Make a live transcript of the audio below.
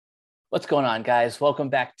What's going on, guys? Welcome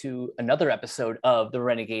back to another episode of the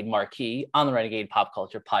Renegade Marquee on the Renegade Pop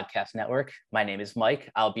Culture Podcast Network. My name is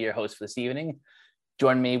Mike. I'll be your host for this evening.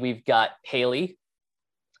 Join me, we've got Haley.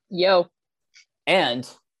 Yo. And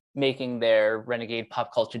making their Renegade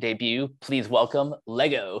Pop Culture debut, please welcome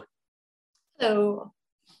Lego. Hello.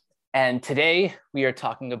 And today we are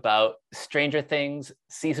talking about Stranger Things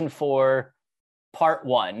Season 4, Part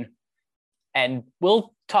 1. And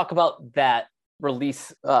we'll talk about that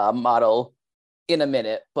release model in a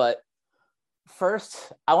minute, but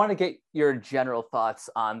first I want to get your general thoughts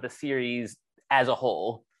on the series as a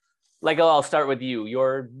whole. Lego, I'll start with you.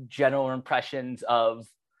 Your general impressions of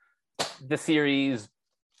the series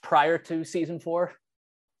prior to season 4.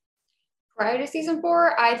 Prior to season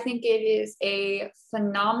 4, I think it is a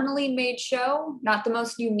phenomenally made show. Not the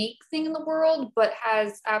most unique thing in the world, but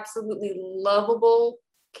has absolutely lovable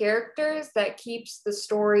characters that keeps the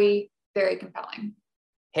story very compelling.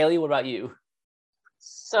 Haley, what about you?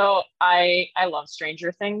 So I love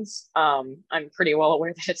Stranger Things. I'm pretty well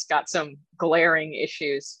aware that it's got some glaring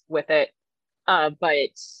issues with it, but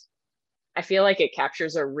I feel like it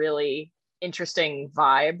captures a really interesting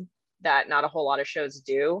vibe that not a whole lot of shows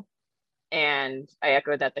do. And I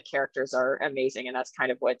echo that the characters are amazing, and that's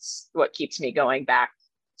kind of what keeps me going back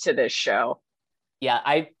to this show. Yeah,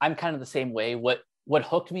 I'm kind of the same way. What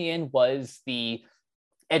hooked me in was the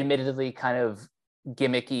admittedly kind of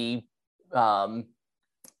gimmicky,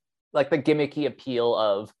 like the gimmicky appeal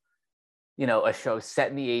of, you know, a show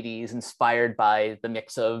set in the 80s, inspired by the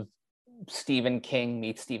mix of Stephen King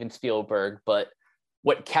meets Steven Spielberg. But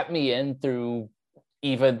what kept me in through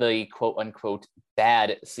even the quote unquote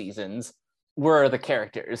bad seasons were the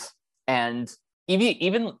characters. And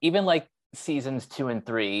even like seasons 2 and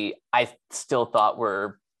 3, I still thought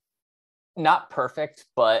were not perfect,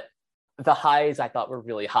 but the highs I thought were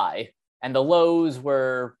really high, and the lows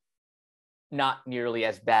were not nearly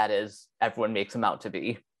as bad as everyone makes them out to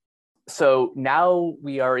be. So now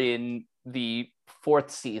we are in the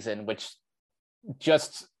 4th season, which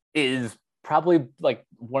just is probably like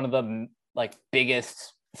one of the like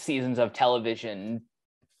biggest seasons of television,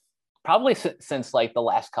 probably since like the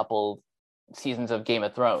last couple seasons of Game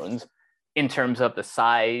of Thrones, in terms of the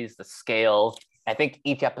size, the scale. I think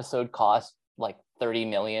each episode cost like 30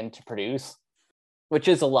 million to produce, which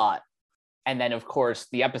is a lot. And then of course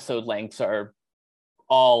the episode lengths are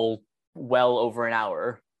all well over an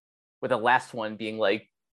hour, with the last one being like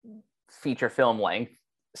feature film length.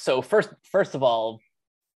 So first of all,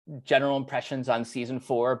 general impressions on season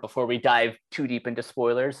 4 before we dive too deep into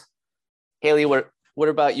spoilers. Haley, what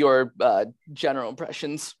about your general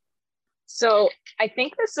impressions? So I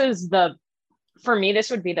think for me,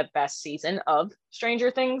 this would be the best season of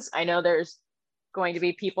Stranger Things. I know there's going to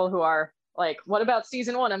be people who are like, what about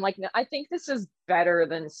season 1? I'm like, no, I think this is better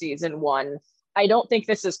than season 1. I don't think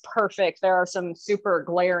this is perfect. There are some super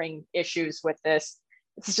glaring issues with this.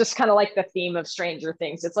 It's just kind of like the theme of Stranger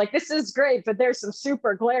Things. It's like, this is great, but there's some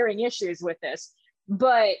super glaring issues with this.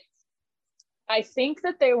 But I think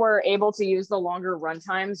that they were able to use the longer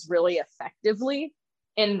runtimes really effectively,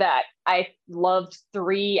 in that I loved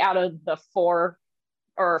 3 out of the 4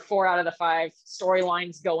 or 4 out of the 5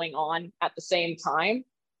 storylines going on at the same time.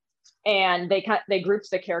 And they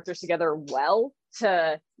grouped the characters together well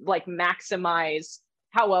to like maximize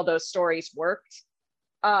how well those stories worked.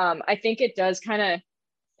 I think it does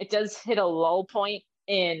hit a lull point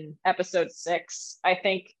in episode 6. I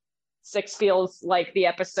think 6 feels like the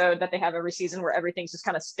episode that they have every season where everything's just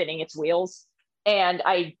kind of spinning its wheels. And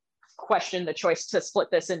I question the choice to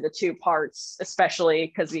split this into 2 parts, especially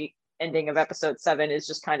because the ending of episode 7 is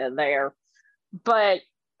just kind of there. But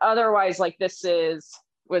otherwise, like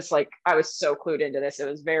I was so clued into this. It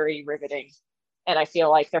was very riveting. And I feel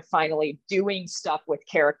like they're finally doing stuff with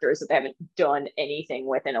characters that they haven't done anything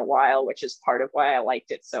with in a while, which is part of why I liked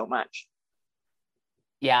it so much.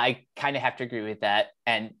 Yeah, I kind of have to agree with that.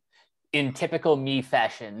 And in typical me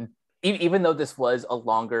fashion, even though this was a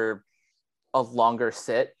longer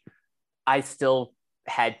sit, I still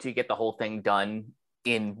had to get the whole thing done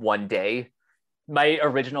in one day. My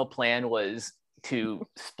original plan was to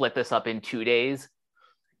split this up in 2 days,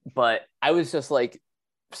 but I was just like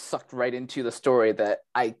sucked right into the story that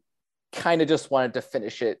I kind of just wanted to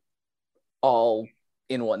finish it all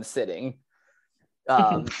in one sitting.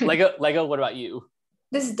 Lego, what about you?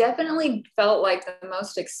 This definitely felt like the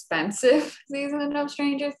most expensive season of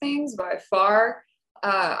Stranger Things by far.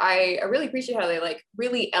 I really appreciate how they like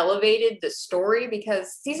really elevated the story,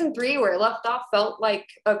 because season 3 where it left off felt like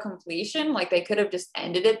a completion, like they could have just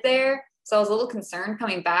ended it there. So I was a little concerned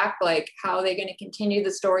coming back, like how they're going to continue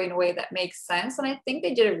the story in a way that makes sense. And I think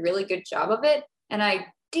they did a really good job of it. And I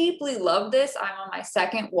deeply love this. I'm on my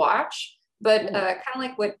second watch, but kind of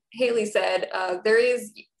like what Haley said, there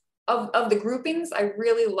is of the groupings I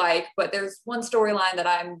really like, but there's one storyline that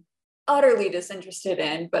I'm utterly disinterested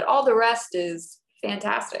in, but all the rest is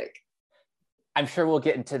fantastic. I'm sure we'll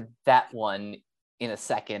get into that one in a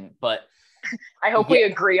second, but I hope we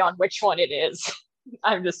agree on which one it is.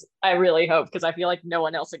 I really hope, because I feel like no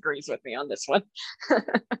one else agrees with me on this one.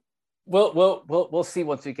 We'll see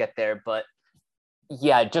once we get there, but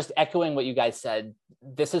yeah, just echoing what you guys said,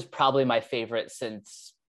 this is probably my favorite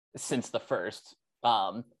since the first.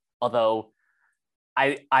 Although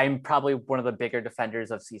I'm probably one of the bigger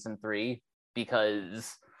defenders of season 3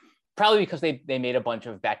 because they made a bunch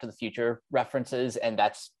of Back to the Future references, and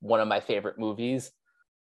that's one of my favorite movies.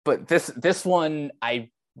 But this one, I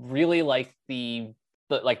really like the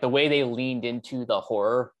way they leaned into the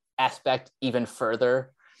horror aspect even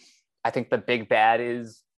further. I think the big bad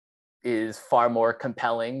is far more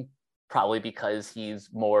compelling, probably because he's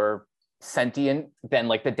more sentient than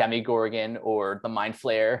like the Demogorgon or the Mind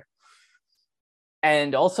Flayer.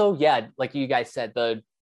 And also, yeah, like you guys said, the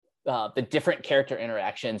different character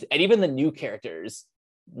interactions and even the new characters.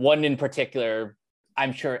 One in particular,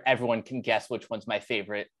 I'm sure everyone can guess which one's my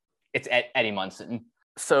favorite. It's Eddie Munson.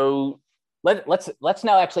 So let's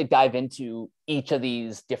now actually dive into each of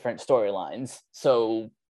these different storylines.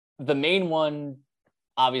 So the main one,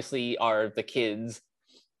 obviously, are the kids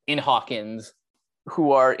in Hawkins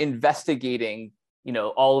who are investigating,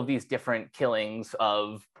 all of these different killings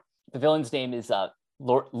of. The villain's name is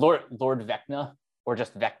Lord Vecna, or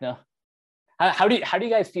just Vecna. How do you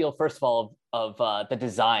guys feel, first of all, of the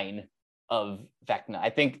design of Vecna? I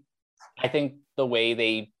think the way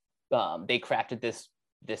they crafted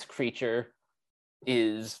this creature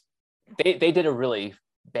is they did a really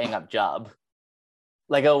bang up job.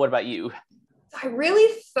 Lego, what about you? I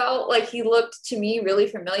really felt like he looked to me really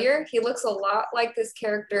familiar. He looks a lot like this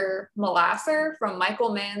character Molasser from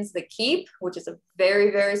Michael Mann's The Keep, which is a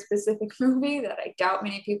very, very specific movie that I doubt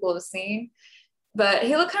many people have seen. But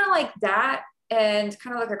he looked kind of like that, and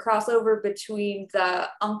kind of like a crossover between the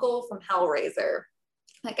uncle from Hellraiser,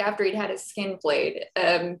 like after he'd had his skin flayed.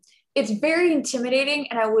 It's very intimidating,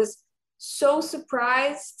 and I was so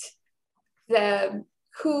surprised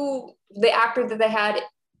who the actor that they had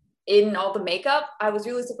in all the makeup. I was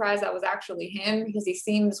really surprised that was actually him, because he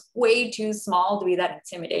seems way too small to be that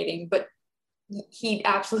intimidating, but he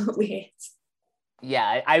absolutely is.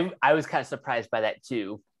 Yeah, I was kind of surprised by that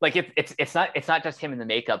too. Like it's not just him in the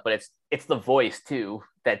makeup, but it's the voice too.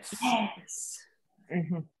 That's yes.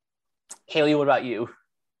 Mm-hmm. Haley, what about you?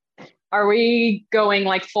 Are we going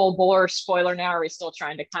like full bore spoiler now? Or are we still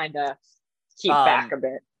trying to kind of keep back a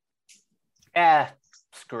bit?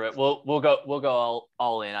 Screw it. We'll go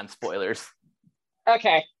all in on spoilers.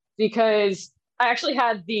 Okay, because I actually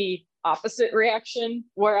had the opposite reaction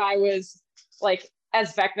where I was like,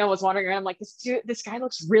 as Vecna was wandering around, I'm like, this guy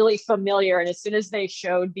looks really familiar. And as soon as they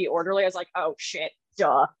showed the orderly, I was like, oh shit,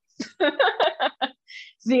 duh.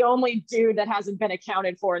 It's the only dude that hasn't been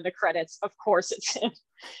accounted for in the credits. Of course it's him.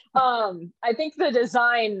 I think the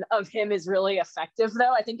design of him is really effective,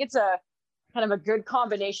 though. I think it's a kind of a good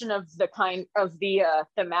combination of the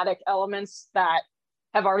thematic elements that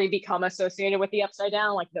have already become associated with the Upside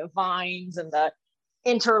Down, like the vines and the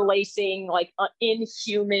interlacing, like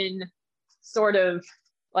inhuman sort of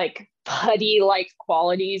like putty-like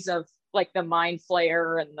qualities of like the Mind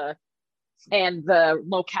Flayer and the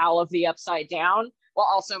locale of the Upside Down, while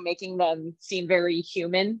also making them seem very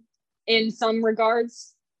human in some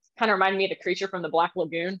regards. Kind of reminded me of the creature from the Black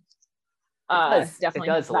Lagoon. Definitely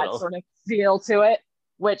has that sort of feel to it,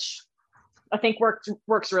 which I think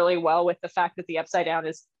works really well with the fact that the Upside Down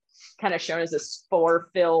is kind of shown as a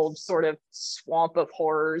spore-filled sort of swamp of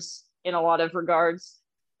horrors in a lot of regards.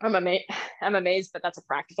 I'm amazed that that's a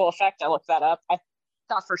practical effect. I looked that up. I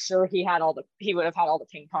thought for sure he would have had all the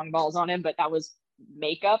ping pong balls on him, but that was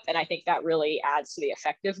makeup, and I think that really adds to the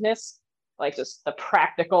effectiveness. Like, just the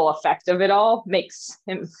practical effect of it all makes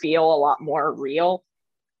him feel a lot more real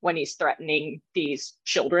when he's threatening these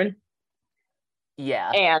children. Yeah.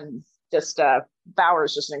 And just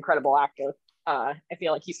Bauer's just an incredible actor. I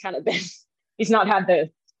feel like he's not had the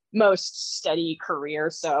most steady career,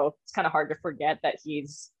 so it's kind of hard to forget that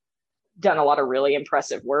he's done a lot of really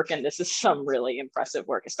impressive work, and this is some really impressive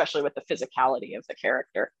work, especially with the physicality of the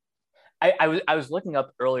character. I was looking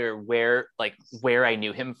up earlier where I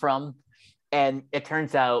knew him from, and it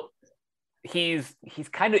turns out he's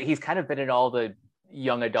kind of been in all the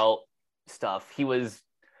young adult stuff. He was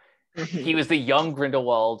the young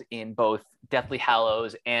Grindelwald in both Deathly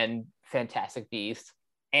Hallows and Fantastic Beasts,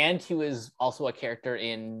 and he was also a character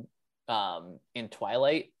in in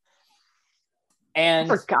Twilight. I And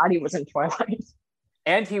forgot he was in Twilight.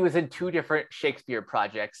 And he was in 2 different Shakespeare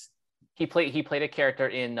projects. He played a character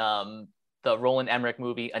in the Roland Emmerich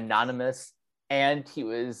movie Anonymous, and he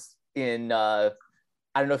was in I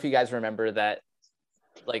don't know if you guys remember that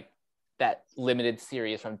limited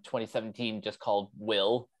series from 2017 just called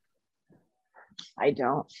Will. I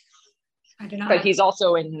don't. I do not. But he's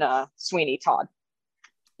also in Sweeney Todd.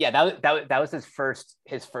 Yeah, that was his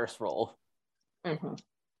first role. Mm-hmm.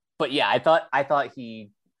 But yeah, I thought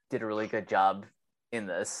he did a really good job in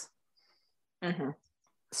this. Mm-hmm.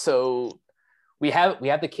 So we have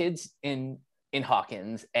the kids in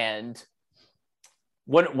Hawkins, and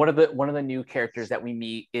one of the new characters that we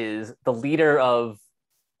meet is the leader of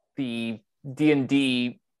the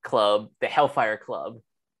D&D club, the Hellfire Club,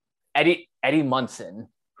 Eddie Munson,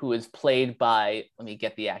 who is played by, let me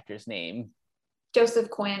get the actor's name. Joseph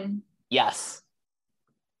Quinn. Yes.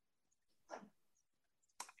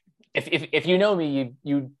 If you know me,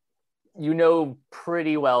 you know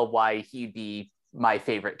pretty well why he'd be my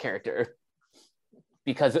favorite character,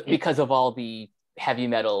 because of all the heavy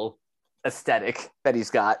metal aesthetic that he's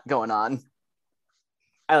got going on.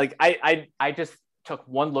 I just took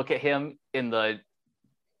one look at him in the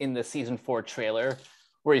season 4 trailer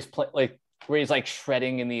where he's where he's like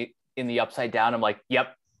shredding in the Upside Down. I'm like,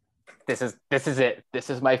 yep, this is it.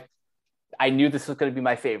 I knew this was going to be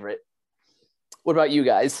my favorite. What about you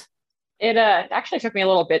guys? It actually took me a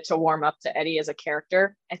little bit to warm up to Eddie as a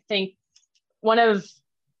character. I think one of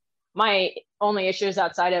my only issues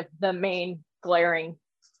outside of the main glaring,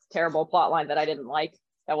 terrible plot line that I didn't like,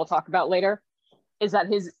 that we'll talk about later, is that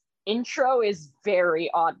his intro is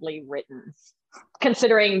very oddly written.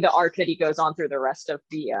 Considering the arc that he goes on through the rest of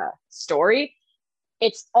the story,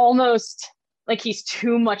 it's almost like he's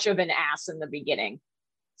too much of an ass in the beginning.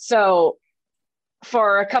 So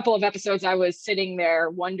for a couple of episodes, I was sitting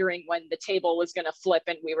there wondering when the table was going to flip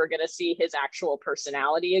and we were going to see his actual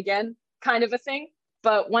personality again, kind of a thing.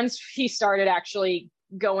 But once he started actually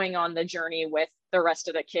going on the journey with the rest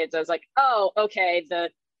of the kids, I was like, oh, okay,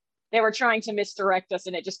 they were trying to misdirect us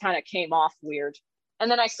and it just kind of came off weird. And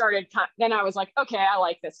then I was like, okay, I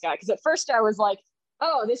like this guy. Because at first I was like,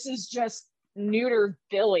 oh, this is just neuter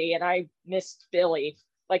Billy, and I missed Billy.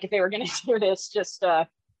 Like, if they were going to do this, just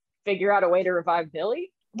figure out a way to revive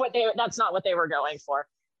Billy. That's not what they were going for.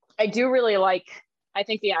 I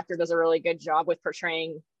think the actor does a really good job with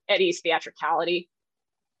portraying Eddie's theatricality.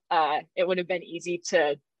 It would have been easy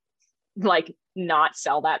to not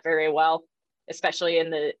sell that very well, especially in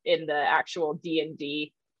the actual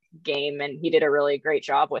D&D game, and he did a really great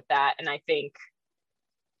job with that. And I think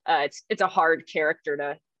it's a hard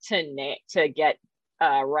character to get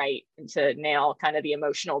right and to nail kind of the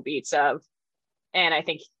emotional beats of. And I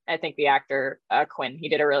think the actor Quinn, he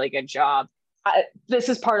did a really good job. This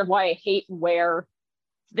is part of why I hate where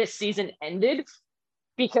this season ended,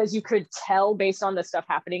 because you could tell based on the stuff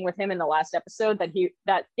happening with him in the last episode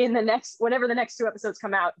that in whenever the next 2 episodes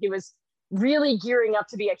come out, he was really gearing up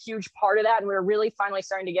to be a huge part of that. And we were really finally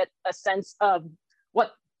starting to get a sense of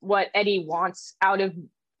what Eddie wants out of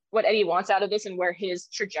this and where his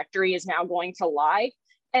trajectory is now going to lie.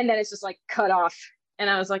 And then it's just like cut off. And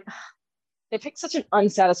I was like, they picked such an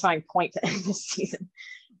unsatisfying point to end this season.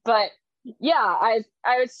 But yeah, I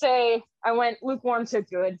would say I went lukewarm to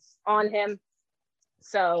good on him.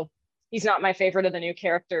 So he's not my favorite of the new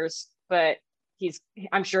characters, but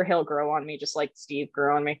I'm sure he'll grow on me just like Steve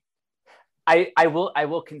grew on me. I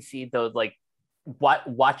will concede though, like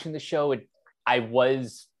watching the show, I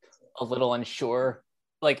was a little unsure.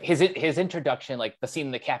 Like his introduction, like the scene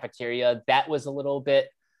in the cafeteria, that was a little bit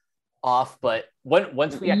off. But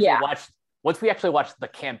once we actually watched the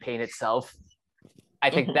campaign itself, I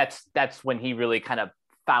think that's when he really kind of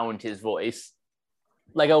found his voice.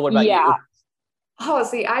 Lego, what about you? Oh,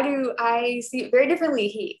 see, I see it very differently.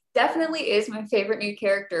 He definitely is my favorite new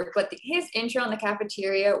character, but his intro in the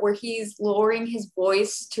cafeteria where he's lowering his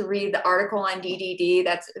voice to read the article on DDD,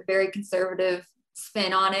 that's a very conservative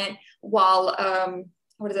spin on it, while,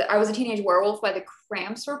 I Was a Teenage Werewolf by the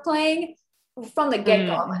Cramps were playing. From the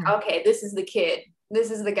get-go, I'm like, okay, this is the kid.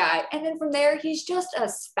 This is the guy. And then from there, he's just a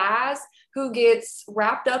spaz who gets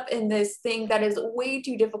wrapped up in this thing that is way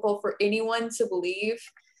too difficult for anyone to believe.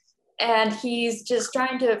 And he's just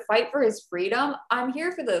trying to fight for his freedom. I'm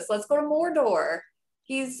here for this. Let's go to Mordor.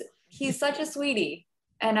 He's such a sweetie.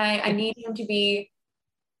 And I need him to be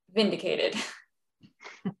vindicated.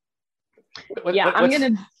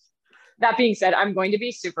 That being said, I'm going to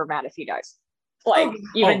be super mad if he dies.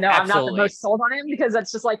 Even though I'm not the most sold on him, because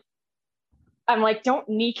that's just like, I'm like, don't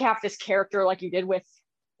kneecap this character like you did with,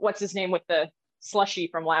 what's his name, with the slushy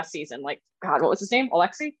from last season. Like, God, what was his name?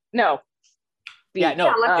 Alexi? No. Yeah,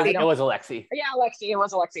 no, Alexi. it was Alexi. Yeah, Alexi. It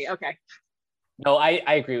was Alexi. Okay. No, I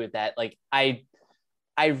agree with that. Like, I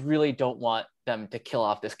really don't want them to kill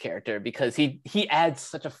off this character because he adds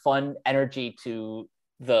such a fun energy to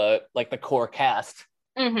the core cast.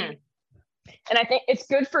 Mm-hmm. And I think it's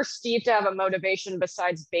good for Steve to have a motivation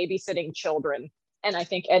besides babysitting children. And I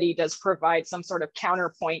think Eddie does provide some sort of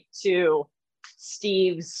counterpoint to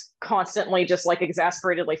Steve's constantly just like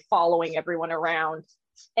exasperatedly following everyone around.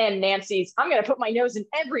 And Nancy's, I'm going to put my nose in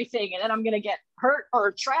everything and then I'm going to get hurt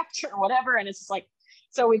or trapped or whatever. And it's just like,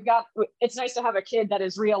 so it's nice to have a kid that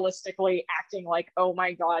is realistically acting like, oh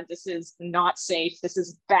my God, this is not safe. This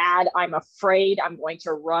is bad. I'm afraid. I'm going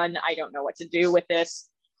to run. I don't know what to do with this,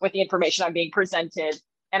 with the information I'm being presented,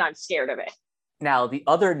 and I'm scared of it. Now, the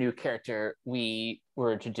other new character we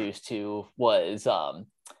were introduced to was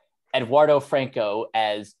Eduardo Franco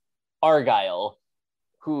as Argyle,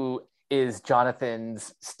 who is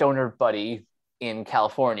Jonathan's stoner buddy in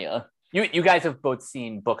California. You guys have both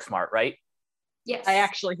seen Booksmart, right? Yes. I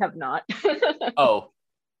actually have not. Oh,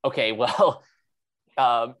 okay. Well,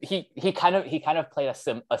 he kind of played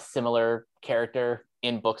a similar character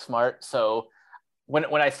in Booksmart. So when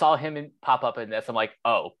I saw him pop up in this, I'm like,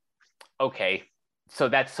 oh, okay. So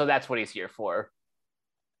that's what he's here for.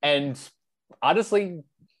 And honestly,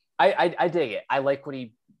 I dig it. I like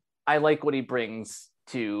what he brings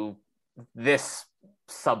to this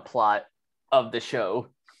subplot of the show.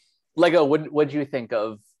 Lego, what do you think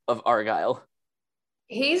of Argyle?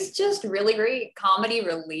 He's just really great comedy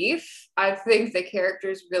relief. I think the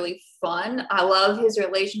character's really fun. I love his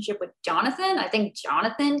relationship with Jonathan. I think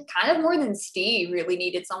Jonathan, kind of more than Steve, really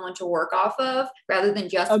needed someone to work off of rather than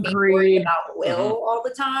just being worried about Will all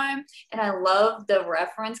the time. And I love the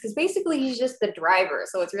reference because basically he's just the driver.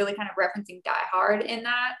 So it's really kind of referencing Die Hard in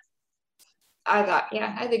that.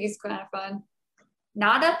 I think he's kind of fun.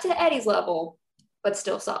 Not up to Eddie's level, but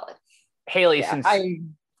still solid. Haley, yeah,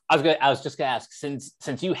 I was just gonna ask, since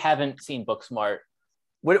you haven't seen Booksmart,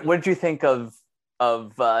 what did you think of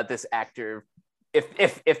this actor?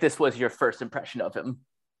 If this was your first impression of him?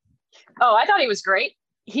 Oh, I thought he was great.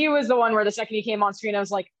 He was the one where the second he came on screen, I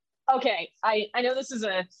was like, okay, I know this is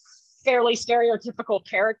a fairly stereotypical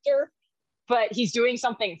character, but he's doing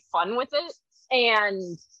something fun with it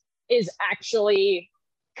and is actually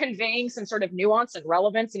conveying some sort of nuance and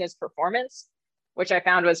relevance in his performance, which I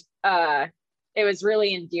found was it was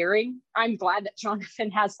really endearing. I'm glad that Jonathan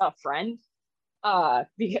has a friend.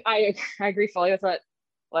 Because I agree fully with what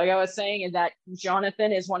Lego was saying, is that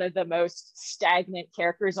Jonathan is one of the most stagnant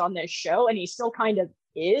characters on this show, and he still kind of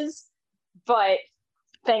is. But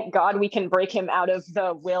thank God we can break him out of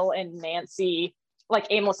the Will and Nancy, like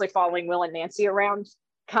aimlessly following Will and Nancy around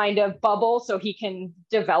kind of bubble, so he can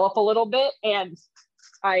develop a little bit. And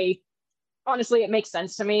honestly, it makes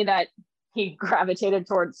sense to me that he gravitated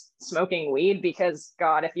towards smoking weed because,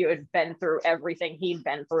 God, if you had been through everything he'd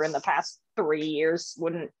been through in the past 3 years,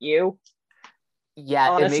 wouldn't you? Yeah,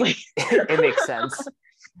 honestly. It makes sense.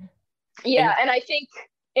 Yeah, and I think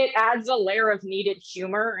it adds a layer of needed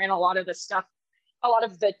humor and a lot of the stuff, a lot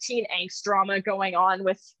of the teen angst drama going on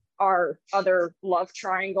with our other love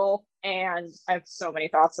triangle. And I have so many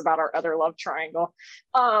thoughts about our other love triangle.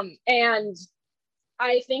 And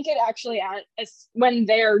I think it actually adds, when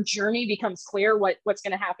their journey becomes clear, what's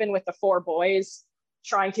going to happen with the 4 boys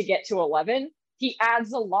trying to get to 11, he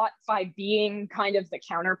adds a lot by being kind of the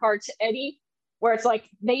counterpart to Eddie, where it's like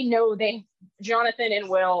Jonathan and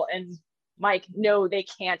Will and Mike know they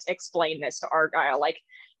can't explain this to Argyle. Like,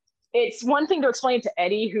 it's one thing to explain to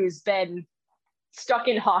Eddie, who's been stuck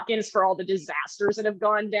in Hawkins for all the disasters that have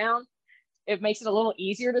gone down. It makes it a little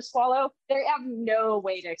easier to swallow. They have no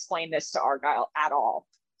way to explain this to Argyle at all.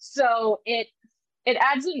 So it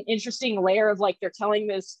adds an interesting layer of, like, they're telling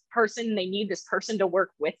this person they need this person to work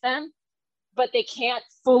with them, but they can't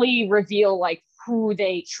fully reveal like who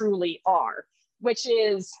they truly are, which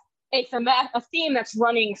is a theme that's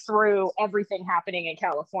running through everything happening in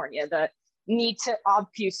California. The need to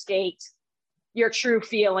obfuscate your true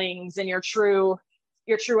feelings and your true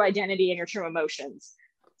identity and your true emotions.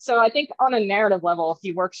 So I think on a narrative level,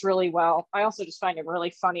 he works really well. I also just find him really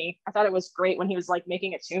funny. I thought it was great when he was like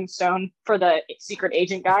making a tombstone for the secret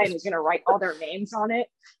agent guy and was going to write all their names on it.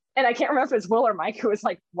 And I can't remember if it's Will or Mike who was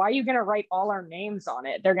like, why are you going to write all our names on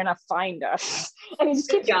it? They're going to find us. And he just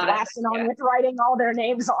keeps blasting on with writing all their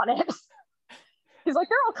names on it. He's like,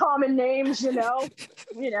 they're all common names, you know,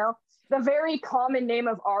 the very common name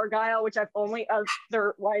of Argyle, which I've only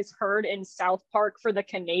otherwise heard in South Park for the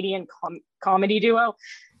Canadian comedy duo.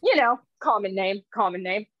 Common name.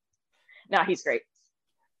 Nah, he's great.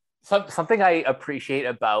 something I appreciate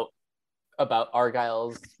about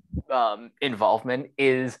Argyle's involvement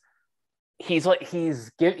is he's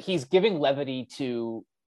giving levity to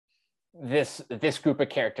this group of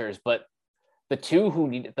characters, but the two who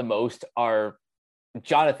need it the most are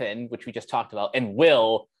Jonathan, which we just talked about, and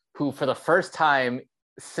Will, who for the first time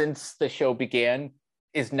since the show began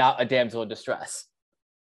is not a damsel in distress.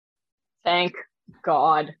 Thank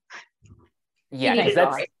God. Yeah, because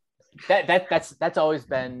that's always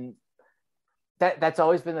been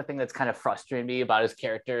the thing that's kind of frustrating me about his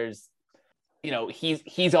characters. You know,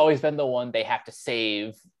 he's always been the one they have to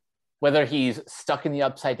save, whether he's stuck in the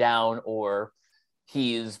Upside Down or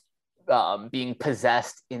he's being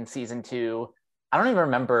possessed in season 2. I don't even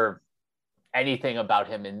remember anything about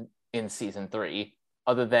him in season 3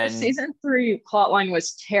 other than the season 3 plotline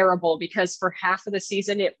was terrible because for half of the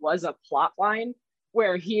season it was a plotline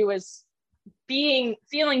where he was feeling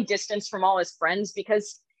distance from all his friends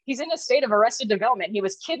because he's in a state of arrested development. He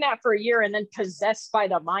was kidnapped for a year and then possessed by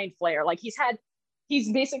the mind flayer. Like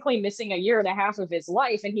he's basically missing a year and a half of his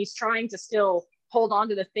life, and he's trying to still hold on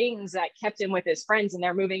to the things that kept him with his friends, and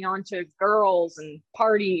they're moving on to girls and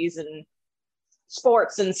parties and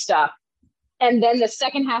sports and stuff. And then the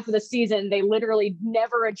second half of the season, they literally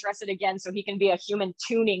never address it again so he can be a human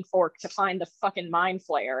tuning fork to find the fucking mind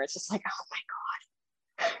flayer. It's just like, oh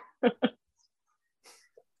my God.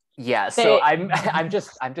 Yeah, so I'm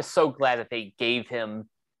just so glad that they gave him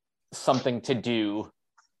something to do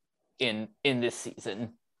in this season.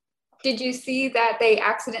 Did you see that they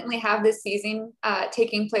accidentally have this season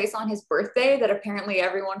taking place on his birthday that apparently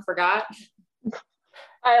everyone forgot?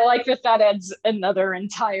 I like that adds another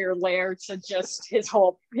entire layer to just his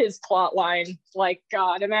plot line. Like,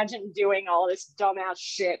 God, imagine doing all this dumbass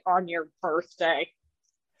shit on your birthday.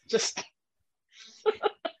 Just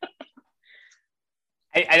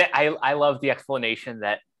I love the explanation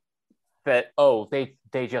that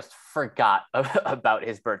they just forgot about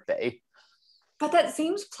his birthday. But that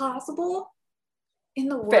seems plausible in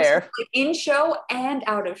the worst, Fair. Like in show and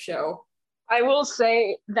out of show. I will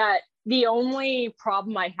say that the only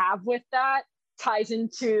problem I have with that ties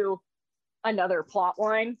into another plot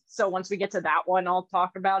line. So once we get to that one, I'll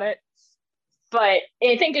talk about it. But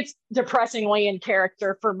I think it's depressingly in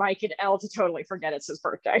character for Mike and Elle to totally forget it's his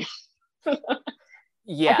birthday.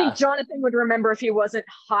 Yeah. I think Jonathan would remember if he wasn't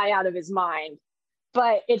high out of his mind.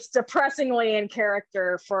 But it's depressingly in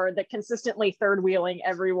character for the consistently third wheeling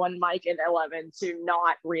everyone, Mike and Eleven, to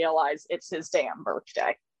not realize it's his damn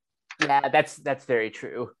birthday. Yeah, that's very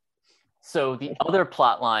true. So the other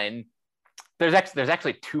plot line, there's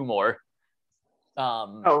actually 2 more.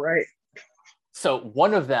 Oh, right. So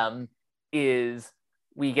one of them is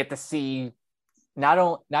we get to see not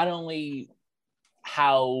only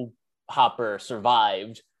how Hopper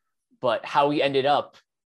survived, but how he ended up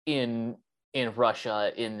in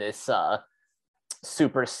Russia in this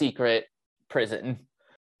super secret prison.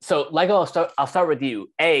 So Lego, I'll start with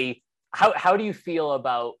you. A, how do you feel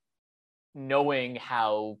about knowing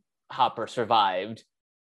how Hopper survived?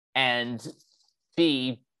 And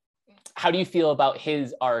B, how do you feel about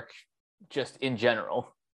his arc just in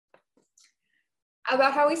general?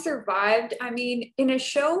 About how he survived, I mean, in a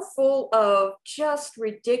show full of just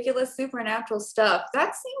ridiculous supernatural stuff,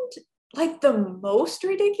 that seemed like the most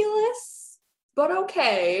ridiculous, but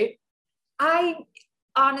okay. I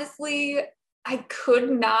could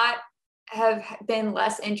not have been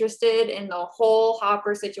less interested in the whole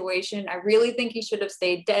Hopper situation. I really think he should have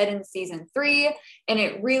stayed dead in season 3, and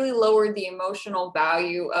it really lowered the emotional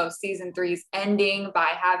value of season 3's ending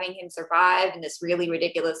by having him survive in this really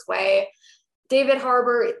ridiculous way. David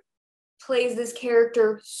Harbour plays this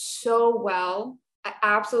character so well. I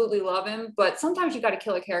absolutely love him, but sometimes you got to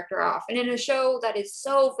kill a character off. And in a show that is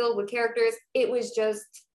so filled with characters, it was just,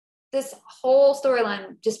 this whole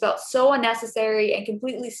storyline just felt so unnecessary and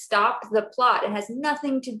completely stopped the plot. It has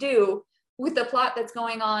nothing to do with the plot that's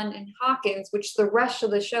going on in Hawkins, which the rest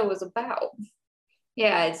of the show is about.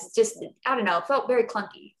 Yeah, it's just, I don't know, it felt very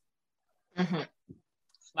clunky. Mm-hmm.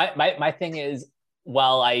 My thing is,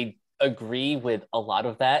 while I agree with a lot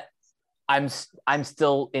of that, I'm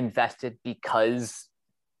still invested because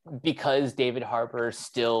David Harbour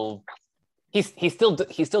still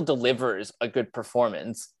delivers a good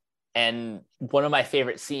performance. And one of my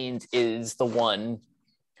favorite scenes is the one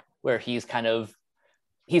where he's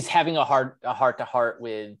having a heart to heart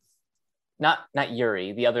with not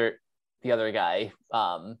Yuri, the other guy.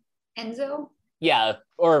 Enzo? Yeah,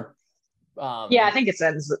 or yeah, I think it's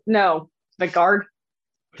Enzo. No, the guard.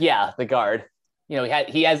 Yeah, the guard. You know,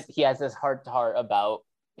 he has this heart to heart about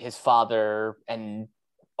his father and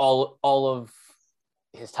all of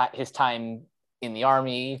his time in the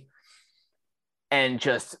army, and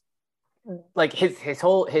just like his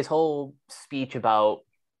whole speech about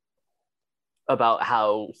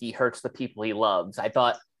how he hurts the people he loves. I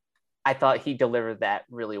thought he delivered that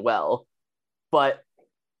really well. But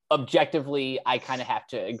objectively, I kind of have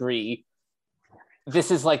to agree.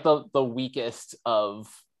 This is like the weakest of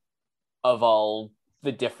all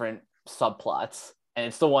the different subplots, and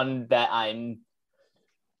it's the one that I'm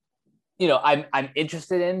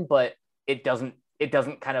interested in, but it doesn't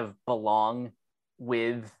kind of belong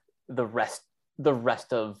with the rest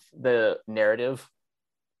of the narrative.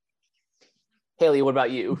 Haley, what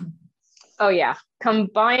about you? Oh yeah,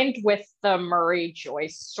 combined with the Murray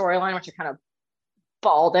Joyce storyline, which I kind of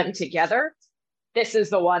ball them together, this is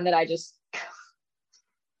the one that I just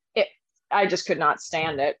could not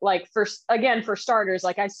stand it. Like, for starters,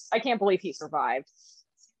 like I can't believe he survived.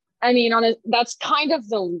 I mean, that's kind of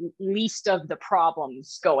the least of the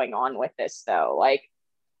problems going on with this, though. Like,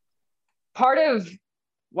 part of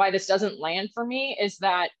why this doesn't land for me is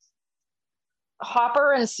that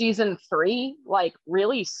Hopper in season 3, like,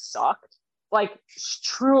 really sucked. Like,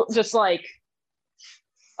 true, just like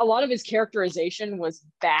a lot of his characterization was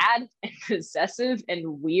bad and possessive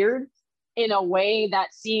and weird in a way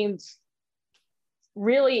that seemed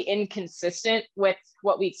really inconsistent with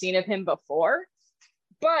what we'd seen of him before.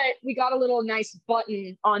 But we got a little nice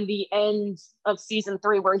button on the end of season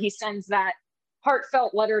 3 where he sends that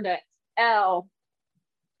heartfelt letter to Elle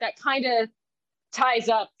that kind of ties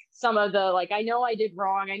up some of the, like, I know I did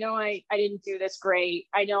wrong. I know I didn't do this great.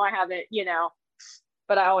 I know I haven't,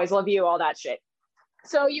 but I always love you, all that shit.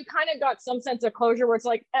 So you kind of got some sense of closure where it's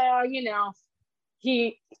like,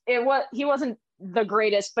 he wasn't the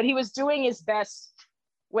greatest, but he was doing his best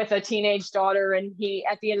with a teenage daughter. And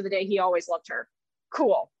at the end of the day, he always loved her.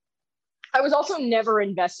 Cool. I was also never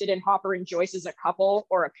invested in Hopper and Joyce as a couple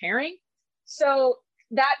or a pairing. So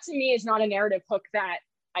that to me is not a narrative hook that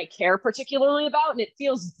I care particularly about. And it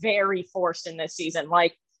feels very forced in this season.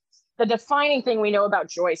 Like, the defining thing we know about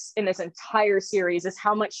Joyce in this entire series is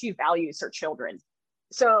how much she values her children.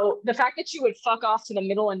 So the fact that she would fuck off to the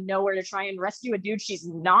middle of nowhere to try and rescue a dude she's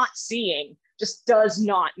not seeing just does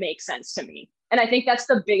not make sense to me. And I think that's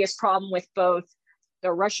the biggest problem with both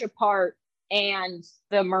the Russia part and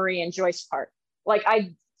the Murray and Joyce part. Like,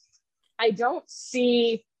 I don't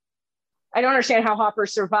understand how Hopper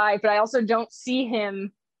survived, but I also don't see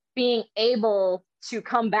him being able to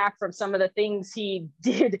come back from some of the things he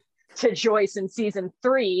did to Joyce in season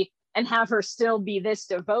 3 and have her still be this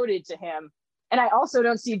devoted to him. And I also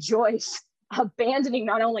don't see Joyce abandoning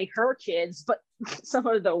not only her kids, but some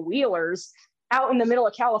of the Wheelers out in the middle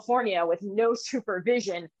of California with no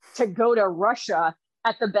supervision to go to Russia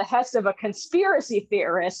at the behest of a conspiracy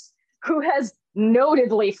theorist who has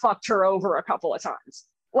notedly fucked her over a couple of times.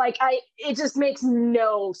 Like, it just makes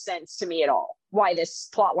no sense to me at all why this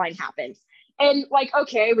plot line happened. And like,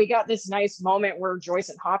 okay, we got this nice moment where Joyce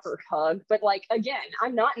and Hopper hug, but like, again,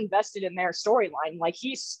 I'm not invested in their storyline. Like,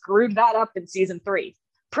 he screwed that up in season 3.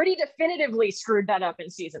 Pretty definitively screwed that up in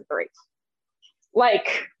season 3.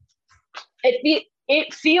 Like,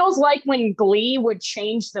 it feels like when Glee would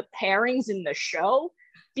change the pairings in the show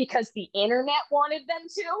because the internet wanted them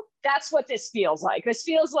to. That's what this feels like. This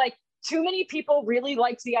feels like too many people really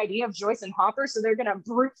liked the idea of Joyce and Hopper, so they're going to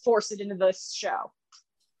brute force it into this show.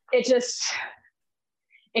 It's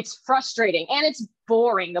frustrating and it's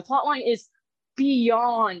boring. The plotline is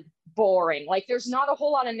beyond boring. Like, there's not a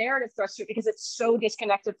whole lot of narrative thrust to it because it's so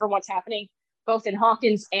disconnected from what's happening both in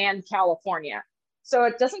Hawkins and California. So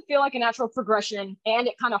it doesn't feel like a natural progression, and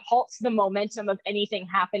it kind of halts the momentum of anything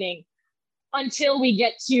happening until we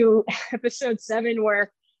get to episode 7,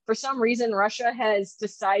 where for some reason Russia has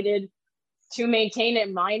decided to maintain a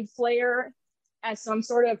mind flayer as some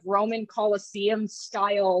sort of Roman Colosseum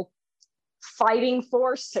style fighting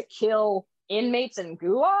force to kill inmates in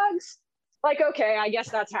gulags. Like, okay, I guess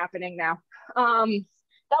that's happening now.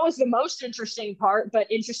 That was the most interesting part,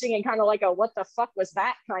 but interesting in kind of like a what the fuck was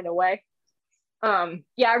that kind of way.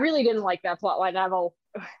 Yeah, I really didn't like that plot line.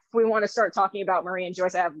 If we want to start talking about Murray and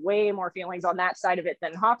Joyce, I have way more feelings on that side of it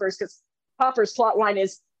than Hopper's, because Hopper's plot line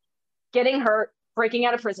is getting hurt, breaking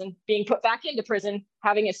out of prison, being put back into prison,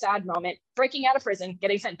 having a sad moment, breaking out of prison,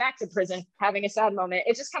 getting sent back to prison, having a sad moment.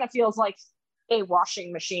 It just kind of feels like a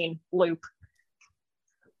washing machine loop.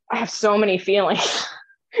 I have so many feelings.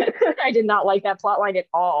 I did not like that plot line at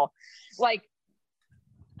all. Like,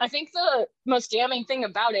 I think the most damning thing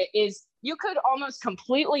about it is you could almost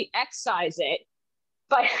completely excise it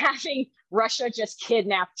by having Russia just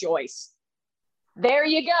kidnap Joyce. There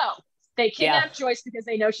you go. They kidnap Joyce because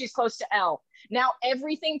they know she's close to Elle. Now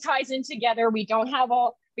everything ties in together. We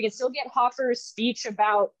We can still get Hopper's speech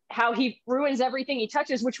about how he ruins everything he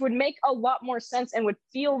touches, which would make a lot more sense and would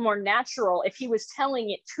feel more natural if he was telling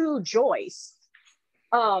it to Joyce.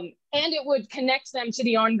 And it would connect them to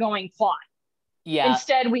the ongoing plot. Yeah.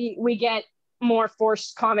 Instead, we get more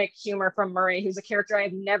forced comic humor from Murray, who's a character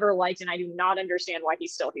I've never liked, and I do not understand why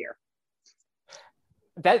he's still here.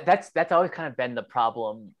 That's always kind of been the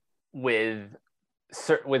problem with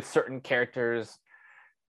certain characters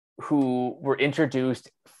who were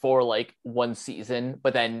introduced for like one season,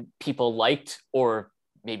 but then people liked, or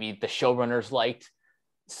maybe the showrunners liked,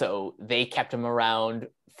 so they kept them around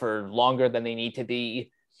for longer than they need to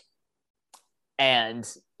be. And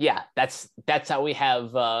yeah, that's how we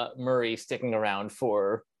have Murray sticking around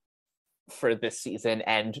for this season,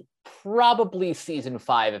 and probably season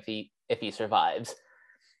 5 if he survives.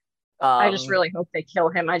 I just really hope they kill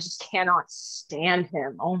him. I just cannot stand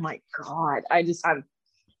him. Oh my God.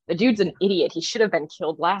 The dude's an idiot. He should have been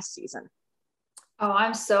killed last season. Oh,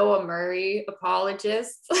 I'm so a Murray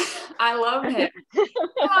apologist. I love him.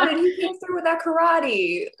 God, and he came through with that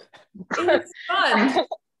karate. It's fun.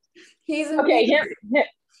 He's amazing. Okay,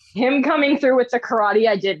 him coming through with the karate,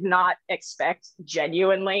 I did not expect,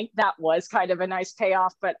 genuinely. That was kind of a nice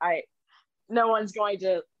payoff, but no one's going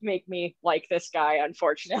to make me like this guy,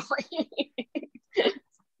 unfortunately.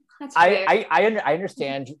 That's fair. I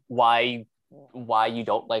understand why you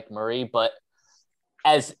don't like Murray, but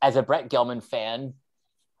as a Brett Gelman fan,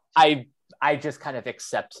 I just kind of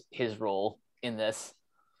accept his role in this.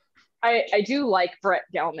 I do like Brett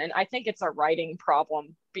Gelman. I think it's a writing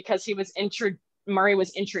problem because Murray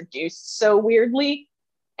was introduced so weirdly,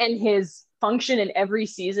 and his function in every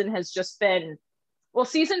season has just been, well,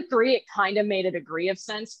 season 3, it kind of made a degree of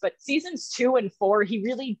sense, but seasons 2 and 4,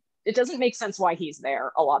 it doesn't make sense why he's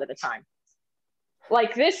there a lot of the time.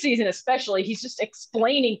 Like this season especially, he's just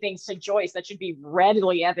explaining things to Joyce that should be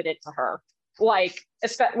readily evident to her. Like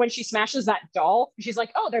when she smashes that doll, she's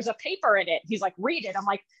like, oh, there's a paper in it. He's like, read it. I'm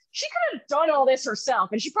like, she could have done all this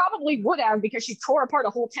herself, and she probably would have, because she tore apart a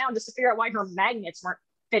whole town just to figure out why her magnets weren't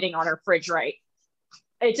fitting on her fridge right.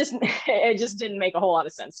 It just didn't make a whole lot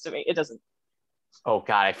of sense to me. It doesn't. Oh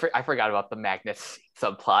God, I forgot about the magnets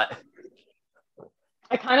subplot.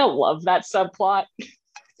 I kind of love that subplot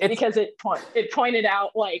because it pointed out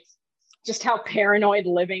like just how paranoid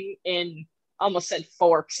living in, almost said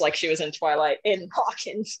Forks like she was in Twilight, in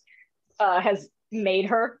Hawkins has made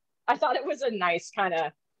her. I thought it was a nice kind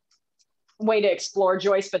of way to explore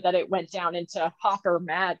Joyce, but then it went down into Hopper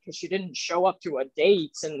mad because she didn't show up to a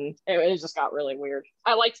date, and it just got really weird.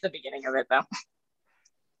 I liked the beginning of it though.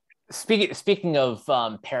 Speaking of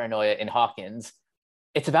paranoia in Hawkins,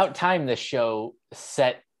 it's about time this show,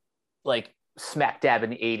 set like smack dab in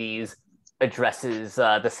the 80s, addresses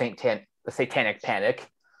the satanic panic.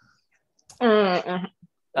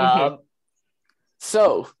 Mm-hmm.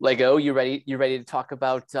 So Lego, you ready to talk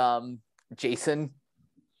about Jason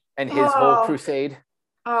and his whole crusade?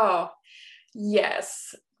 Oh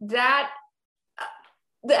yes, that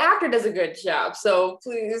the actor does a good job, so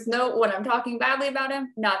please note when I'm talking badly about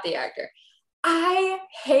him, not the actor. I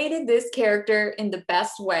hated this character in the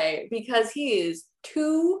best way because he is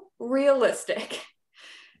too realistic.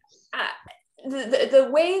 The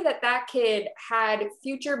way that kid had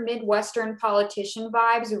future Midwestern politician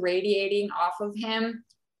vibes radiating off of him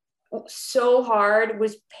so hard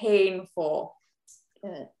was painful.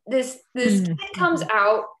 This kid comes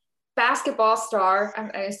out, basketball star.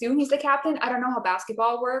 I assume he's the captain. I don't know how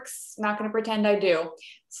basketball works. Not going to pretend I do.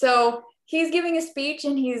 So he's giving a speech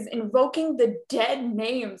and he's invoking the dead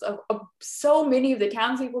names of so many of the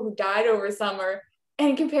townspeople who died over summer,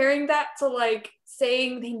 and comparing that to like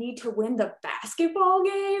saying they need to win the basketball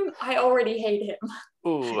game. I already hate him.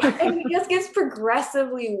 Ooh. And he just gets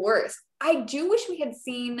progressively worse. I do wish we had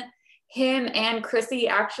seen him and Chrissy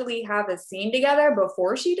actually have a scene together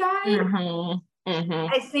before she died. Mm-hmm.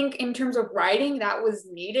 Mm-hmm. I think in terms of writing that was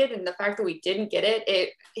needed, and the fact that we didn't get it,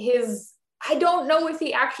 I don't know if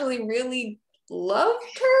he actually really loved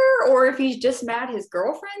her, or if he's just mad his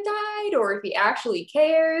girlfriend died, or if he actually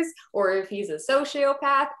cares, or if he's a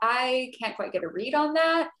sociopath. I can't quite get a read on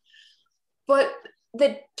that. But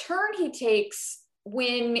the turn he takes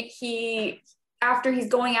when after he's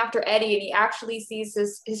going after Eddie and he actually sees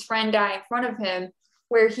his friend die in front of him,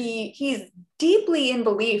 where he's deeply in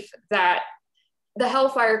belief that the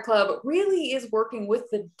Hellfire Club really is working with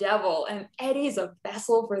the devil and Eddie's a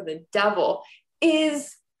vessel for the devil,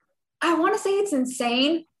 I want to say it's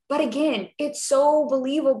insane, but again, it's so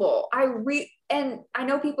believable. And I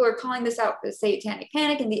know people are calling this out the satanic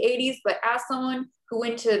panic in the 80s, but as someone who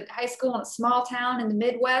went to high school in a small town in the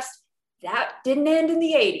Midwest, that didn't end in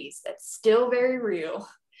the 80s. That's still very real.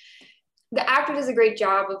 the actor does a great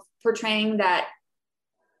job of portraying that,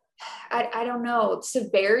 I don't know,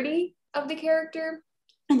 severity of the character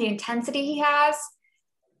and the intensity he has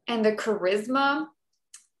and the charisma.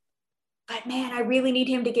 But man, I really need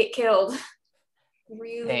him to get killed.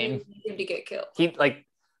 Really need him to get killed. He, like,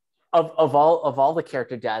 of all the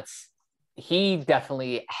character deaths, he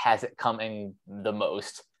definitely has it coming the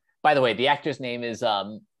most. By the way, the actor's name is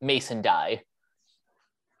Mason Dye.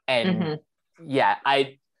 And yeah,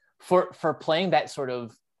 for playing that sort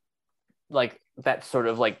of like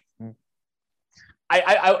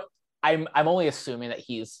I'm only assuming that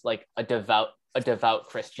he's like a devout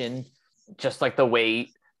Christian, just like the way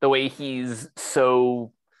he's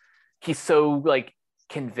so like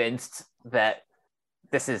convinced that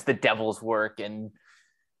this is the devil's work,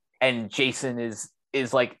 and Jason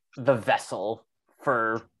is like the vessel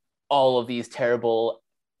for all of these terrible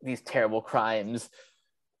crimes.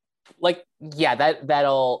 Like, yeah, that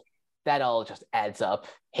all just adds up.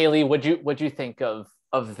 Haley, what'd you think of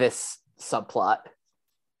this subplot?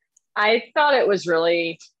 I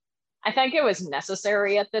think it was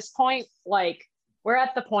necessary at this point. Like, we're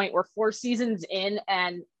at the point where 4 seasons in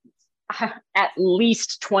and at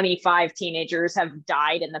least 25 teenagers have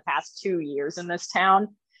died in the past 2 years in this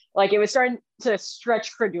town. Like, it was starting to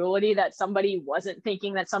stretch credulity that somebody wasn't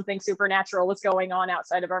thinking that something supernatural was going on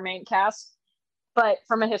outside of our main cast. But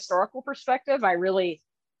from a historical perspective, I like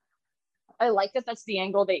that that's the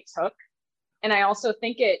angle they took. And I also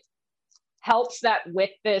think it helps that with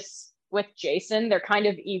Jason, they're kind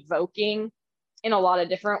of evoking in a lot of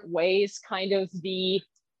different ways kind of the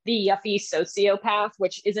yuppie sociopath,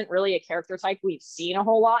 which isn't really a character type we've seen a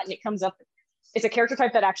whole lot. And it's a character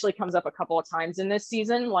type that actually comes up a couple of times in this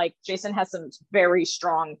season. Like, Jason has some very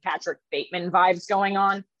strong Patrick Bateman vibes going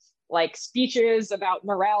on, like speeches about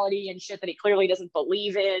morality and shit that he clearly doesn't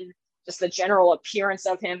believe in, just the general appearance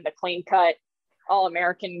of him, the clean cut, all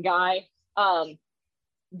American guy.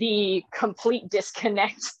 The complete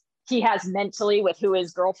disconnect he has mentally with who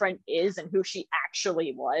his girlfriend is and who she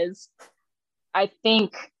actually was. I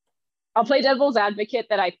think I'll play devil's advocate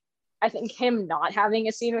that I think him not having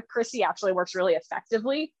a scene with Chrissy actually works really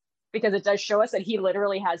effectively, because it does show us that he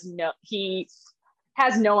literally has no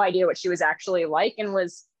idea what she was actually like, and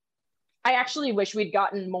I actually wish we'd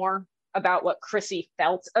gotten more about what Chrissy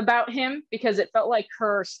felt about him, because it felt like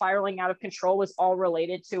her spiraling out of control was all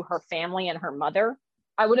related to her family and her mother.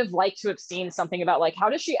 I would have liked to have seen something about, like, how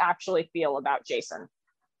does she actually feel about Jason?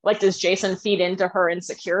 Like, does Jason feed into her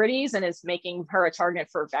insecurities and is making her a target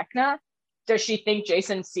for Vecna? Does she think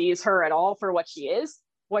Jason sees her at all for what she is?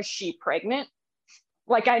 Was she pregnant?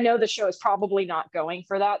 Like, I know the show is probably not going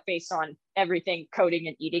for that based on everything coding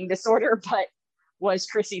and eating disorder, but was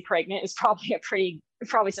Chrissy pregnant is probably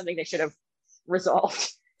something they should have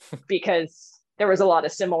resolved, because there was a lot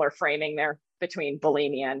of similar framing there between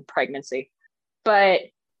bulimia and pregnancy. But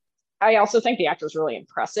I also think the actor is really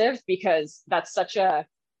impressive, because that's a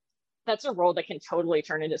role that can totally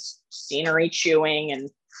turn into scenery chewing, and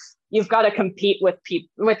you've got to compete with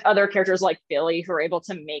other characters like Billy, who are able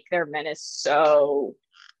to make their menace so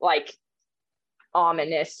like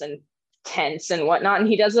ominous and tense and whatnot.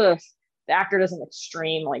 And the actor does an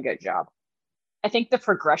extremely good job. I think the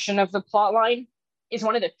progression of the plot line is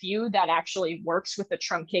one of the few that actually works with the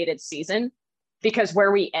truncated season, because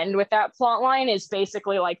where we end with that plot line is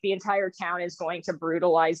basically like the entire town is going to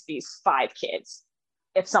brutalize these 5 kids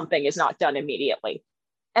if something is not done immediately.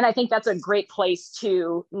 And I think that's a great place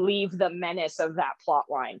to leave the menace of that plot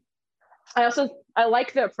line. I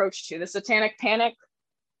like the approach to the satanic panic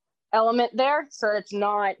element there. So it's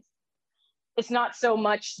not so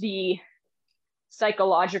much the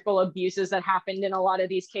psychological abuses that happened in a lot of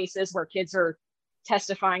these cases where kids are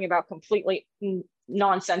testifying about completely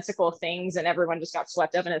nonsensical things and everyone just got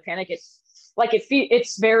swept up in a panic.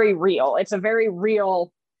 It's very real. It's a very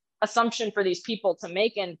real assumption for these people to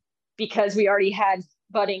make. And because we already had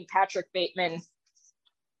budding Patrick Bateman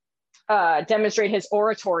demonstrate his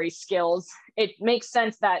oratory skills, it makes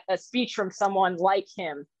sense that a speech from someone like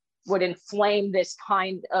him would inflame this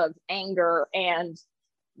kind of anger and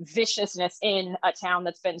viciousness in a town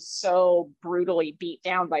that's been so brutally beat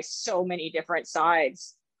down by so many different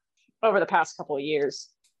sides over the past couple of years.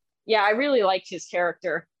 Yeah, I really liked his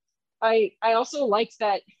character. I also liked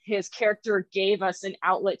that his character gave us an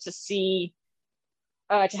outlet to see,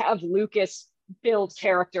 to have Lucas build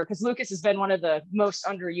character, because Lucas has been one of the most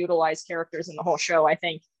underutilized characters in the whole show, I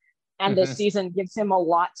think. And this season gives him a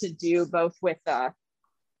lot to do, both with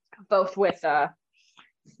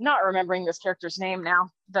not remembering this character's name now,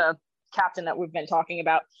 the captain that we've been talking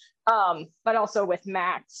about, but also with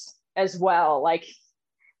Max as well. Like,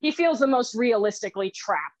 he feels the most realistically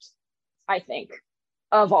trapped, I think,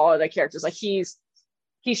 of all of the characters. Like he's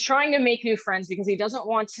trying to make new friends because he doesn't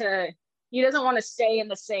want to stay in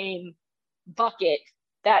the same bucket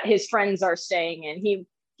that his friends are staying in.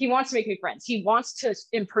 He wants to make new friends. He wants to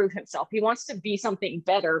improve himself. He wants to be something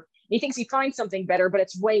better. He thinks he finds something better, but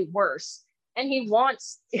it's way worse. And he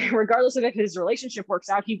wants, regardless of if his relationship works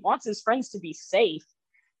out, he wants his friends to be safe.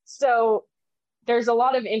 So there's a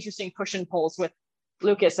lot of interesting push and pulls with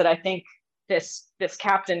Lucas that I think this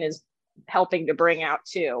captain is helping to bring out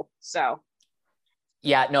too. So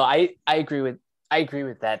yeah, no, I agree with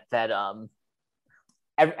that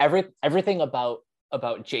everything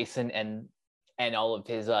about Jason and all of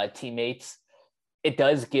his teammates, it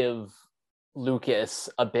does give Lucas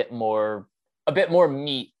a bit more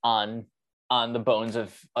meat on the bones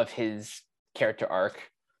of his character arc.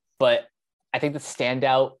 But I think the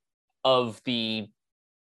standout of the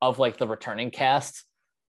returning cast,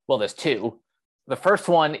 well, there's two. The first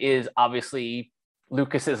one is obviously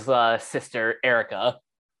Lucas's sister Erica,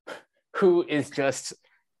 who is just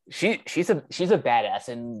she's a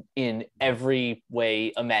badass in every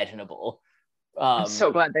way imaginable. I'm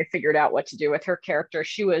so glad they figured out what to do with her character.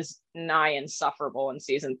 She was nigh insufferable in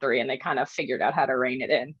season 3, and they kind of figured out how to rein it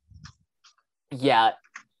in. Yeah,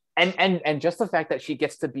 and just the fact that she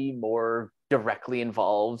gets to be more directly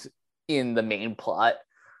involved in the main plot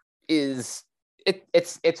is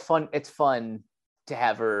it's fun. It's fun to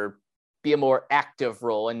have her be a more active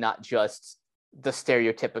role and not just the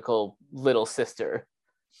stereotypical little sister.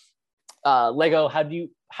 Lego, how do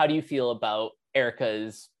you feel about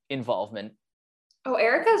Erica's involvement? Oh,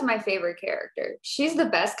 Erica is my favorite character. She's the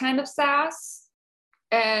best kind of sass.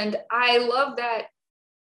 And I love that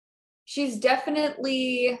she's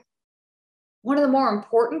definitely one of the more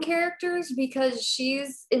important characters because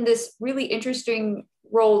she's in this really interesting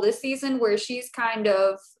role this season where she's kind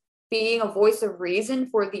of being a voice of reason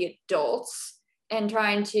for the adults and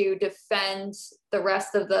trying to defend the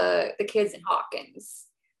rest of the kids in Hawkins.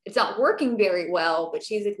 It's not working very well, but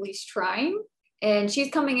she's at least trying. And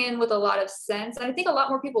she's coming in with a lot of sense. And I think a lot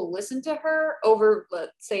more people listen to her over,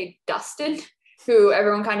 let's say, Dustin, who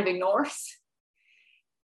everyone kind of ignores.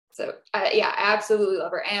 So, yeah, I absolutely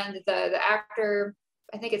love her. And the actor,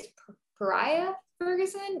 I think it's Pariah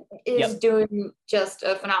Ferguson, is doing just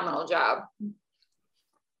a phenomenal job.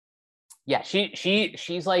 Yeah,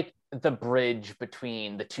 she's like the bridge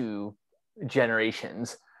between the two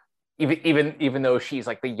generations. Even though she's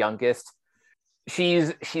like the youngest,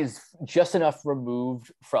 she's just enough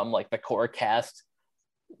removed from like the core cast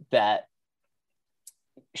that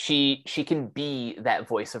she can be that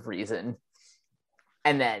voice of reason.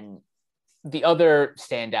 And then the other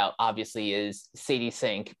standout obviously is Sadie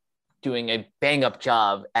Sink doing a bang up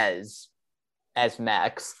job as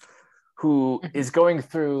Max, who is going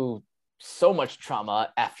through so much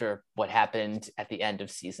trauma after what happened at the end of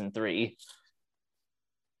season 3.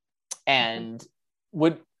 And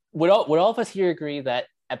would all of us here agree that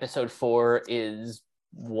episode 4 is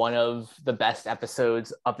one of the best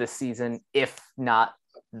episodes of this season, if not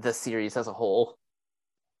the series as a whole?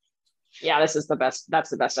 Yeah, this is the best. That's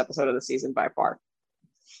the best episode of the season by far.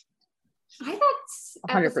 I thought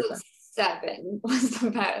 100%. Episode 7 was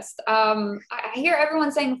the best. I hear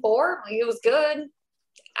everyone saying 4. Like, it was good.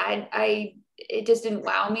 It just didn't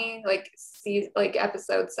wow me like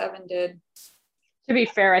episode 7 did. To be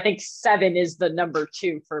fair, I think 7 is the number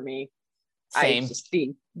 2 for me. Same.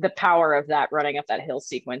 The power of that running up that hill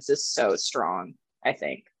sequence is so strong, I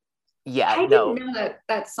think. Yeah, I didn't know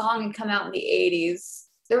that song had come out in the 80s.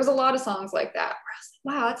 There was a lot of songs like that where I was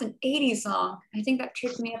like, wow, that's an 80s song. I think that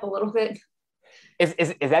tripped me up a little bit.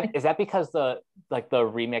 Is that because the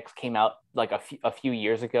remix came out like a few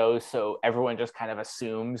years ago, so everyone just kind of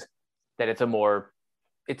assumes that it's a more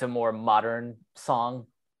modern song?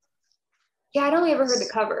 Yeah, I'd only ever heard the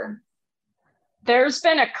cover. There's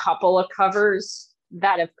been a couple of covers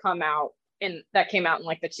that have come out that came out in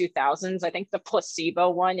like the 2000s. I think the Placebo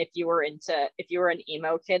one, if you were an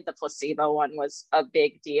emo kid, the Placebo one was a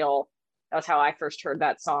big deal. That was how I first heard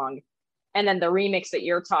that song. And then the remix that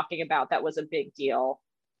you're talking about, that was a big deal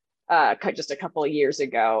just a couple of years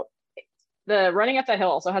ago. The Running Up That Hill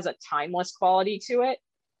also has a timeless quality to it.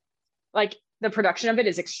 Like, the production of it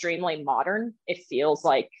is extremely modern. It feels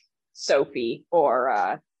like Sophie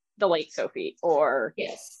or the late Sophie or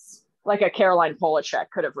like a Caroline Polachek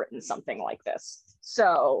could have written something like this.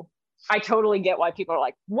 So I totally get why people are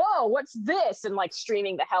like, whoa, what's this? And like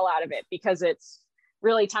streaming the hell out of it because it's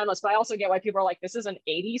really timeless. But I also get why people are like, this is an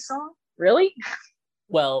 80s song? Really?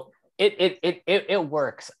 Well, it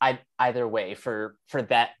works either way for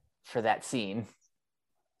that scene.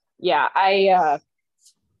 Yeah,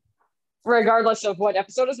 regardless of what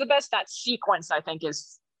episode is the best, that sequence I think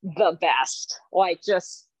is the best. Like,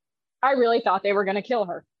 just, I really thought they were going to kill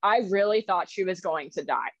her. I really thought she was going to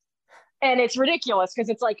die. And it's ridiculous because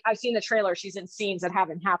it's like, I've seen the trailer, she's in scenes that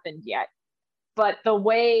haven't happened yet. But the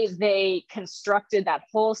way they constructed that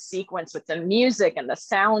whole sequence with the music and the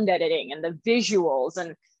sound editing and the visuals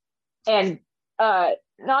and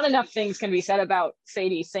not enough things can be said about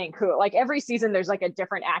Sadie Sink, who, like, every season there's like a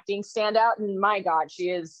different acting standout, and my God,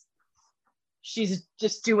 she's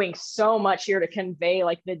just doing so much here to convey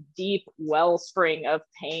like the deep wellspring of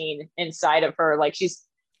pain inside of her. Like,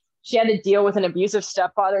 she had to deal with an abusive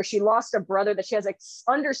stepfather. She lost a brother that she has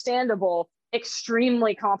understandable,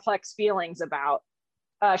 extremely complex feelings about.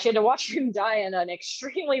 She had to watch him die in an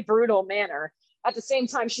extremely brutal manner. At the same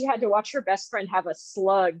time, she had to watch her best friend have a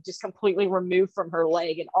slug just completely removed from her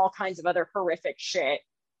leg and all kinds of other horrific shit.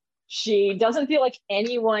 She doesn't feel like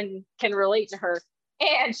anyone can relate to her.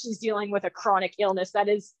 And she's dealing with a chronic illness that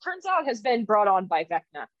turns out has been brought on by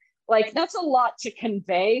Vecna. Like, that's a lot to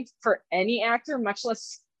convey for any actor, much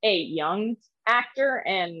less a young actor.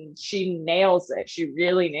 And she nails it. She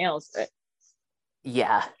really nails it.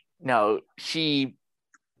 Yeah, no, she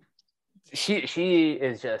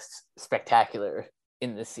is just spectacular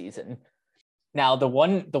in this season. Now, the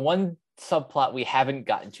one subplot we haven't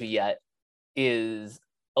gotten to yet is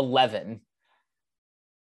 11,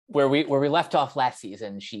 where we left off last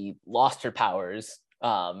season. She lost her powers,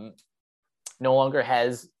 no longer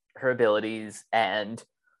has her abilities, and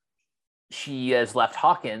she has left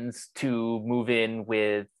Hawkins to move in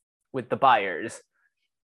with the Byers.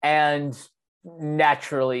 And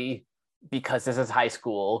naturally, because this is high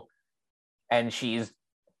school and she's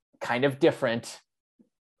kind of different,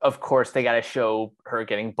 of course they got to show her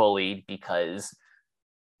getting bullied because,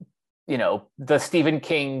 you know, the Stephen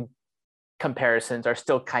King comparisons are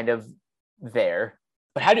still kind of there.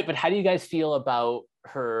 But how do you guys feel about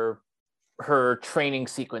her training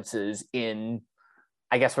sequences in,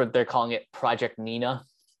 I guess what they're calling it, Project Nina?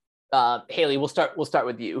 Haley, we'll start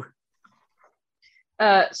with you.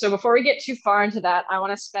 So before we get too far into that, I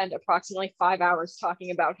want to spend approximately 5 hours talking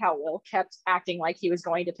about how Will kept acting like he was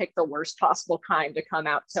going to pick the worst possible time to come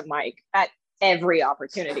out to Mike at every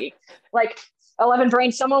opportunity. Like, 11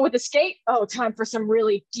 brain, someone with a skate. Oh, time for some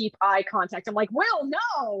really deep eye contact. I'm like, Will,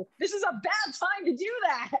 no, this is a bad time to do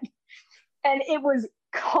that. And it was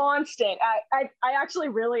constant. I actually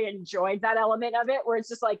really enjoyed that element of it, where it's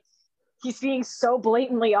just like, he's being so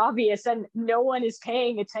blatantly obvious and no one is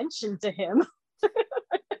paying attention to him.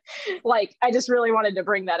 Like, I just really wanted to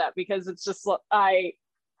bring that up because it's just, I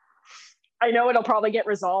know it'll probably get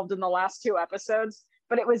resolved in the last 2 episodes,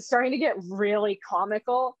 but it was starting to get really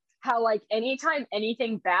comical how, like, anytime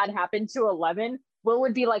anything bad happened to 11, Will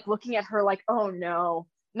would be like looking at her like, oh no,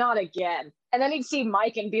 not again. And then he'd see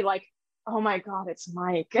Mike and be like, oh my God, it's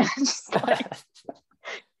Mike. Just like,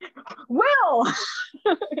 Will,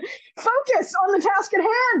 focus on the task at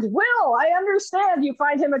hand. Will, I understand you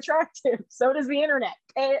find him attractive. So does the internet.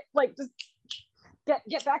 Like, just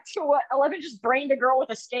get back to what 11 just brained a girl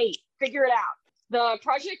with a skate. Figure it out. The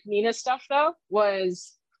Project Nina stuff, though,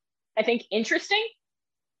 was, I think, interesting.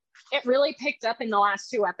 It really picked up in the last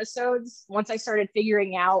 2 episodes once I started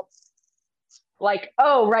figuring out, like,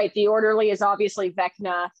 oh, right, the orderly is obviously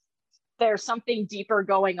Vecna. There's something deeper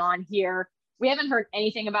going on here. We haven't heard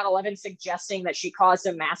anything about 11 suggesting that she caused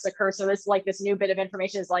a massacre. So this new bit of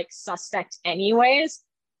information is like suspect anyways.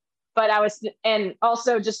 But and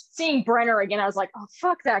also just seeing Brenner again, I was like, oh,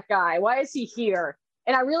 fuck that guy. Why is he here?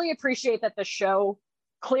 And I really appreciate that the show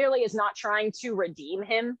clearly is not trying to redeem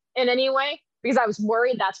him in any way, because I was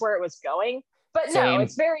worried that's where it was going. But no,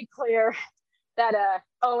 it's very clear that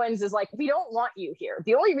Owens is like, we don't want you here.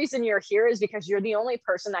 The only reason you're here is because you're the only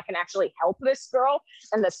person that can actually help this girl.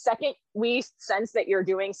 And the second we sense that you're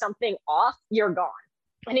doing something off, you're gone.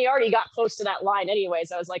 And he already got close to that line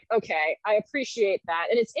anyways. I was like, okay, I appreciate that.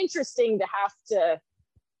 And it's interesting to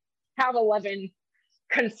have 11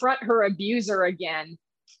 confront her abuser again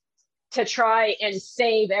to try and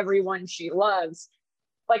save everyone she loves.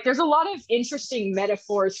 Like, there's a lot of interesting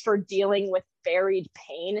metaphors for dealing with buried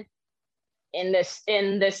pain in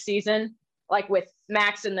this season, like with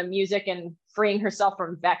Max and the music and freeing herself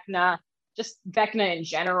from Vecna, just Vecna in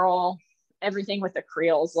general, everything with the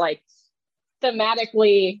Creoles. Like,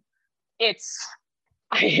 thematically,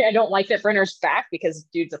 I don't like that Brenner's back because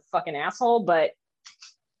dude's a fucking asshole, but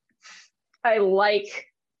I like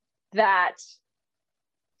that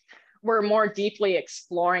we're more deeply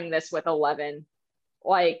exploring this with 11.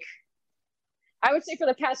 Like, I would say for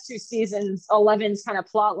the past 2 seasons, 11's kind of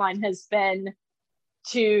plot line has been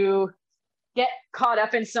to get caught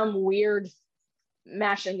up in some weird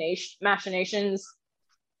machinations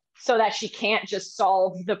so that she can't just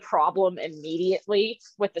solve the problem immediately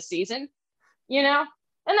with the season, you know?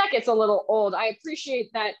 And that gets a little old. I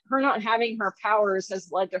appreciate that her not having her powers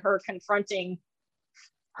has led to her confronting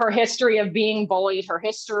her history of being bullied, her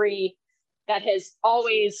history that has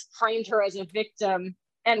always framed her as a victim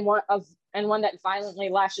and one that violently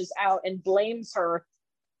lashes out and blames her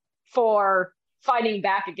for fighting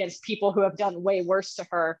back against people who have done way worse to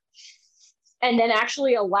her. And then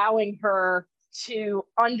actually allowing her to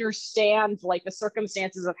understand like the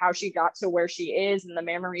circumstances of how she got to where she is and the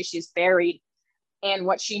memory she's buried and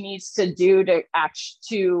what she needs to do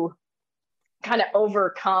to kind of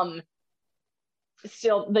overcome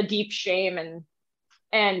still the deep shame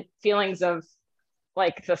and feelings of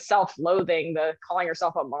like the self-loathing, the calling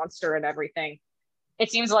herself a monster and everything.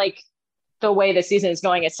 It seems like the way the season is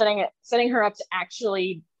going, it's setting her up to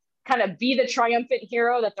actually kind of be the triumphant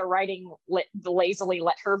hero that the writing lazily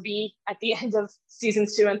let her be at the end of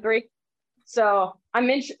seasons 2 and 3. So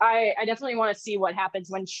I definitely want to see what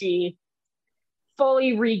happens when she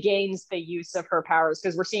fully regains the use of her powers,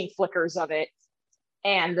 because we're seeing flickers of it.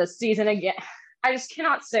 And the season again, I just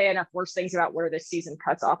cannot say enough worse things about where this season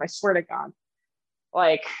cuts off. I swear to God.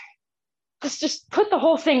 Like, just put the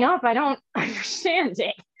whole thing up. I don't understand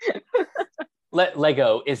it.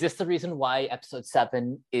 Lego, is this the reason why episode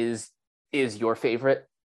 7 is your favorite?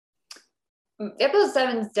 Episode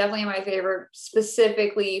 7 is definitely my favorite,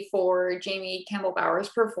 specifically for Jamie Campbell Bower's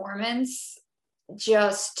performance.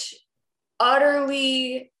 Just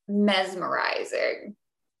utterly mesmerizing.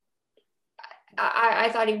 I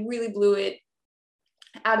thought he really blew it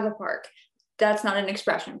out of the park. That's not an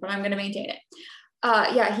expression, but I'm going to maintain it.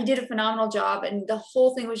 Yeah, he did a phenomenal job, and the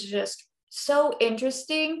whole thing was just so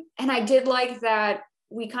interesting. And I did like that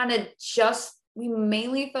we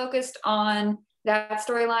mainly focused on that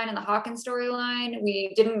storyline and the Hawkins storyline.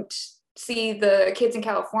 We didn't see the kids in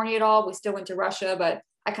California at all. We still went to Russia, but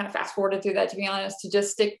I kind of fast forwarded through that, to be honest, to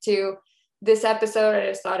just stick to this episode. I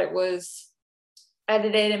just thought it was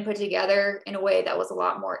edited and put together in a way that was a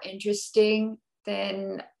lot more interesting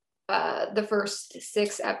than the first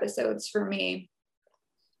 6 episodes for me.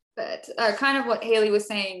 But kind of what Haley was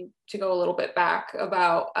saying, to go a little bit back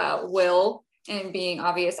about Will and being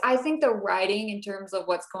obvious, I think the writing in terms of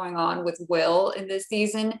what's going on with Will in this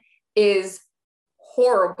season is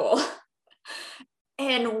horrible.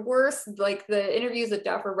 And worse, like the interviews that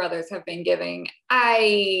Duffer Brothers have been giving,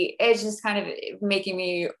 it's just kind of making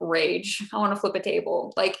me rage. I want to flip a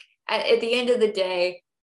table. Like at the end of the day,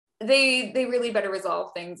 they really better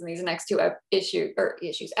resolve things in these next 2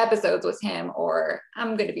 episodes with him, or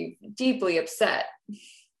I'm going to be deeply upset.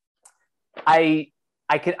 I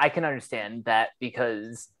can understand that,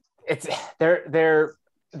 because it's they're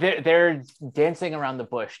dancing around the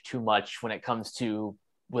bush too much when it comes to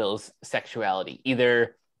Will's sexuality.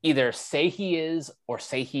 Either say he is or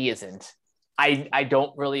say he isn't. I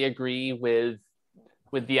don't really agree with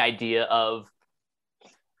the idea of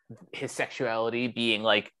his sexuality being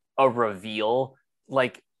like a reveal,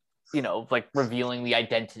 like, you know, like revealing the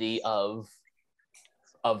identity of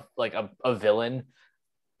like a villain.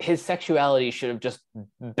 His sexuality should have just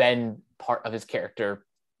been part of his character,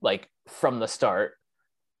 like from the start.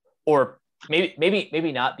 Or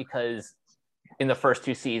maybe not, because in the first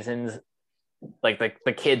 2 seasons, like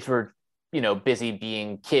the kids were, you know, busy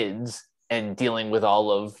being kids and dealing with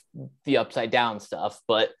all of the upside down stuff.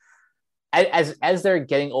 But as they're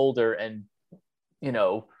getting older and, you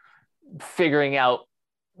know, figuring out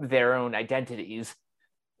their own identities,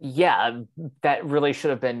 yeah, that really should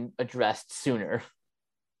have been addressed sooner.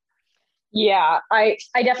 Yeah, I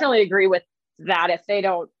definitely agree with that. If they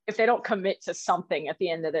don't commit to something at the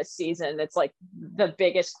end of this season, it's like the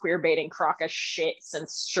biggest queer baiting crock of shit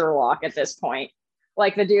since Sherlock at this point.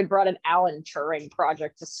 Like, the dude brought an Alan Turing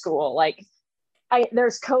project to school. Like,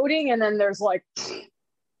 there's coding, and then there's like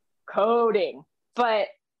coding. But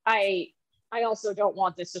I also don't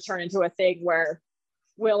want this to turn into a thing where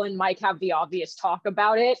Will and Mike have the obvious talk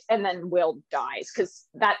about it and then Will dies, because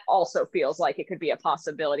that also feels like it could be a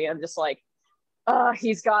possibility. I'm just like,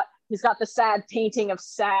 he's got the sad painting of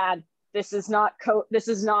sad. This is not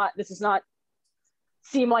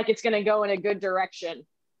seem like it's going to go in a good direction.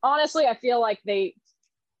 Honestly, I feel like the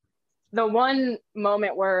one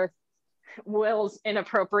moment where Will's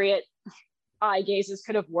inappropriate eye gazes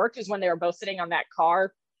could have worked is when they were both sitting on that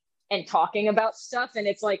car and talking about stuff. And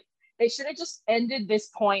it's like, they should have just ended this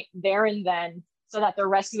point there and then, so that the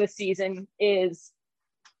rest of the season is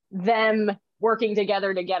them working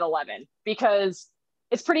together to get 11, because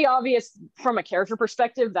it's pretty obvious from a character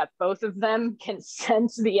perspective that both of them can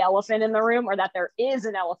sense the elephant in the room, or that there is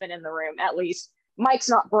an elephant in the room, at least Mike's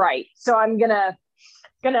not bright, so I'm gonna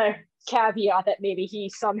caveat that maybe he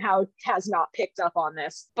somehow has not picked up on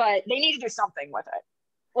this, but they need to do something with it.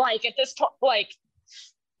 Like at this point, like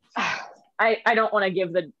I don't want to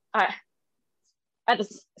give the at the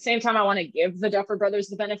same time I want to give the Duffer Brothers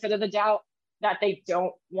the benefit of the doubt that they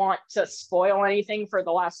don't want to spoil anything for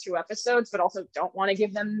the last 2 episodes, but also don't want to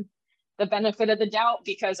give them the benefit of the doubt,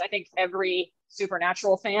 because I think every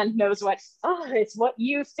Supernatural fan knows what it's what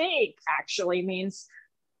you think actually means.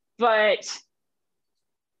 But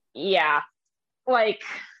yeah, like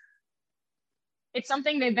it's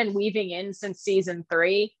something they've been weaving in since season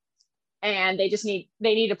 3, and they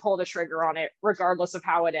need to pull the trigger on it regardless of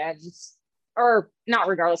how it ends, or not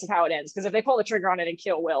regardless of how it ends, because if they pull the trigger on it and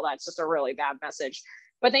kill Will, that's just a really bad message.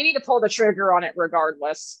 But they need to pull the trigger on it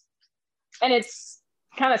regardless. And it's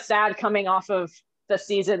kind of sad coming off of the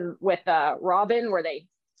season with Robin, where they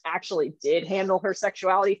actually did handle her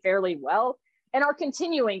sexuality fairly well and are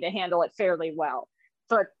continuing to handle it fairly well.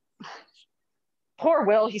 But poor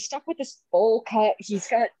Will, he's stuck with this bowl cut. He's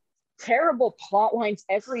got terrible plot lines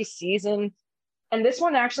every season. And this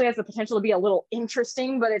one actually has the potential to be a little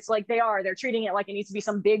interesting, but it's like they're treating it like it needs to be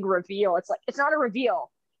some big reveal. It's like, it's not a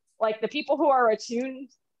reveal. Like the people who are attuned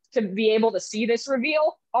to be able to see this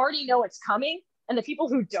reveal already know it's coming. And the people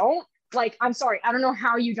who don't, like, I'm sorry, I don't know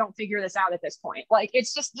how you don't figure this out at this point. Like,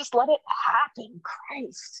 it's just let it happen.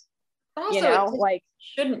 Christ. Also, you know, like,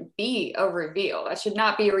 shouldn't be a reveal. That should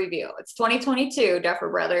not be a reveal. It's 2022, Duffer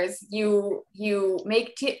Brothers. You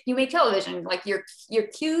make television. Like you're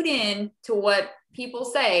cued in to what people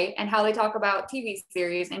say and how they talk about TV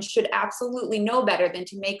series, and should absolutely know better than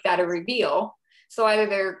to make that a reveal. So either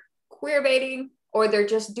they're queer baiting or they're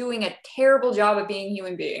just doing a terrible job of being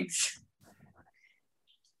human beings.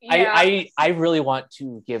 Yeah. I really want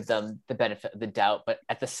to give them the benefit of the doubt, but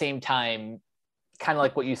at the same time, kind of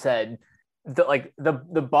like what you said,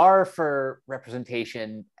 the bar for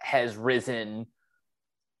representation has risen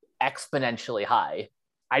exponentially high.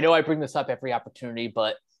 I know I bring this up every opportunity,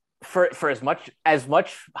 but for as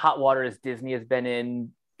much hot water as Disney has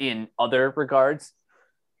been in other regards,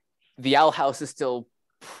 the Owl House is still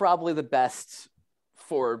probably the best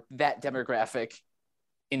for that demographic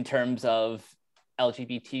in terms of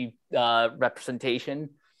LGBT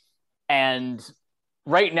representation. And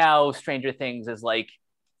right now, Stranger Things is like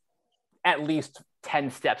at least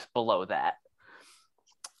 10 steps below that.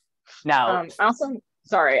 Now, also,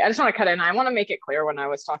 sorry, I just want to cut in. I want to make it clear when I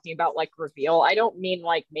was talking about like reveal, I don't mean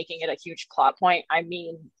like making it a huge plot point. I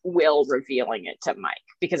mean Will revealing it to Mike,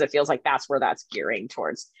 because it feels like that's where that's gearing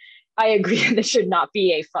towards. I agree this should not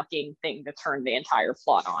be a fucking thing to turn the entire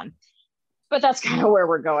plot on. But that's kind of where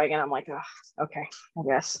we're going. And I'm like, oh, okay, I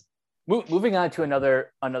guess. Moving on to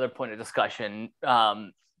another point of discussion,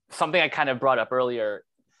 something I kind of brought up earlier,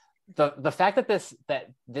 the fact that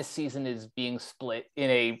this season is being split in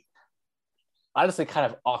a honestly kind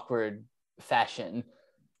of awkward fashion.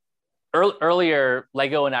 Earlier,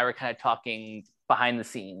 Lego and I were kind of talking behind the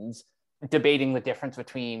scenes, debating the difference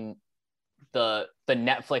between the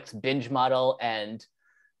Netflix binge model and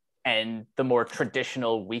the more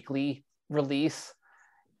traditional weekly release.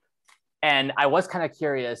 And I was kind of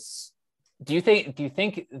curious, do you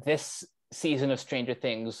think this season of Stranger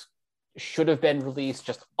Things should have been released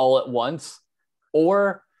just all at once,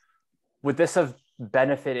 or would this have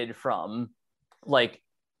benefited from like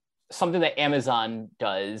something that Amazon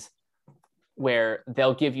does where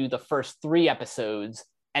they'll give you the first 3 episodes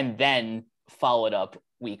and then follow it up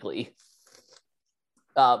weekly?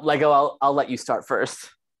 Lego, I'll let you start first.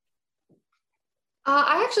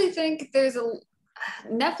 I actually think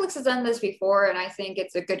Netflix has done this before, and I think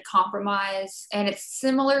it's a good compromise, and it's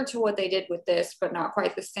similar to what they did with this, but not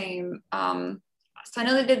quite the same. So I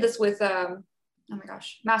know they did this with, oh my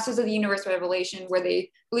gosh, Masters of the Universe Revelation, where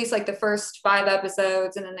they released like the first 5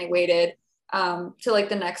 episodes, and then they waited to like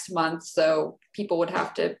the next month, so people would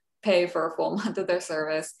have to pay for a full month of their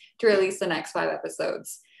service to release the next 5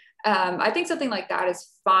 episodes. I think something like that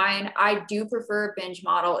is fine. I do prefer a binge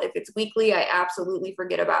model. If it's weekly, I absolutely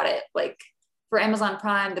forget about it. Like for Amazon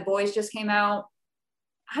Prime, The Boys just came out.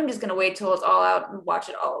 I'm just going to wait till it's all out and watch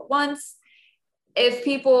it all at once.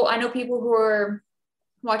 I know people who are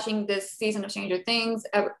watching this season of Stranger Things,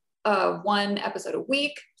 1 episode a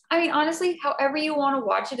week. I mean, honestly, however you want to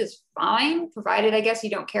watch it is fine, provided I guess you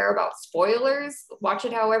don't care about spoilers. Watch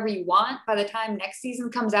it however you want. By the time next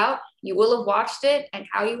season comes out, you will have watched it, and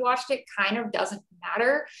how you watched it kind of doesn't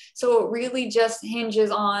matter. So it really just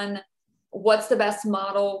hinges on what's the best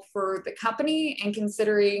model for the company, and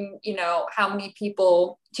considering, how many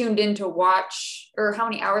people tuned in to watch or how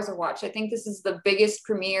many hours are watched. I think this is the biggest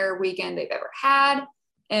premiere weekend they've ever had.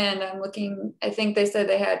 And I'm looking, I think they said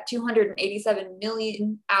they had 287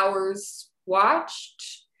 million hours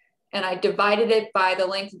watched. And I divided it by the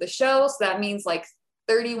length of the show. So that means like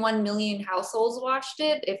 31 million households watched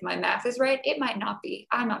it. If my math is right, it might not be.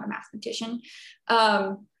 I'm not a mathematician.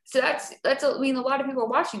 So that's I mean, a lot of people are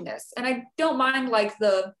watching this, and I don't mind like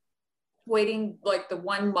the waiting like the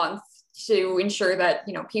 1 month to ensure that,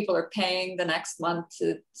 you know, people are paying the next month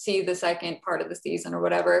to see the second part of the season or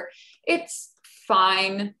whatever. It's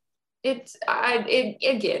fine. It's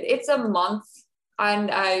a month,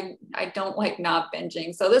 and I don't like not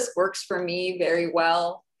binging, so this works for me very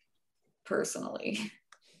well personally.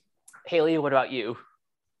 Haley, what about you?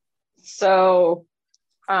 So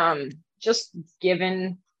just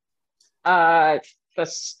given the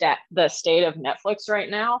state of Netflix right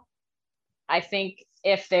now, I think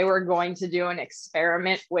if they were going to do an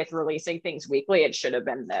experiment with releasing things weekly, it should have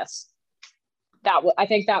been this. I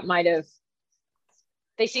think that might have,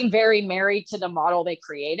 they seem very married to the model they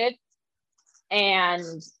created and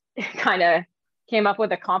kind of came up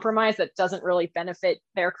with a compromise that doesn't really benefit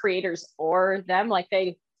their creators or them. Like,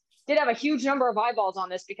 they did have a huge number of eyeballs on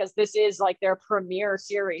this because this is like their premiere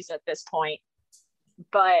series at this point.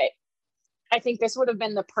 But I think this would have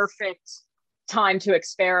been the perfect time to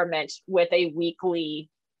experiment with a weekly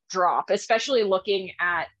drop, especially looking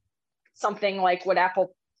at something like what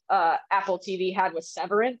Apple TV had with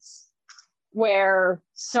Severance, where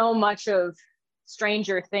so much of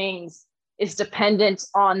Stranger Things is dependent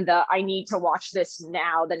on the I need to watch this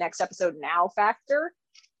now, the next episode now factor,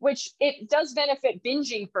 which it does benefit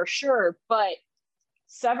binging for sure, but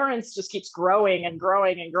Severance just keeps growing and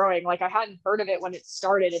growing and growing. Like, I hadn't heard of it when it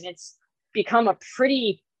started, and it's become a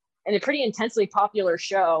pretty intensely popular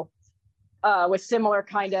show with similar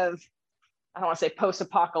kind of, I don't want to say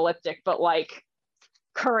post-apocalyptic, but like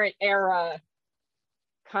current era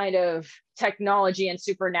kind of technology and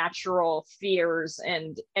supernatural fears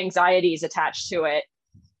and anxieties attached to it.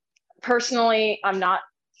 Personally, I'm not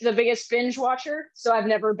the biggest binge watcher, so I've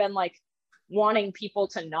never been like wanting people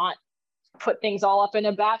to not put things all up in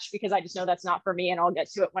a batch, because I just know that's not for me, and I'll get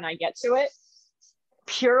to it when I get to it.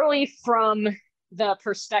 Purely from the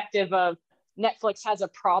perspective of Netflix has a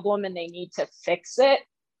problem and they need to fix it,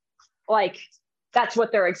 like that's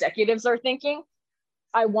what their executives are thinking.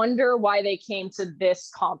 I wonder why they came to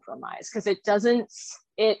this compromise, because it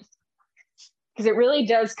really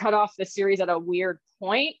does cut off the series at a weird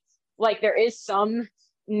point. Like, there is some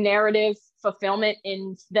narrative fulfillment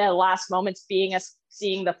in the last moments being us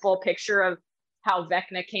seeing the full picture of how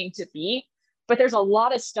Vecna came to be, but there's a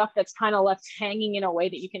lot of stuff that's kind of left hanging in a way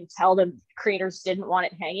that you can tell the creators didn't want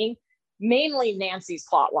it hanging, mainly Nancy's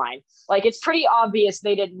plot line. Like, it's pretty obvious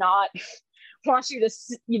they did not they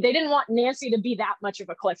didn't want Nancy to be that much of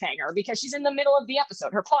a cliffhanger, because she's in the middle of the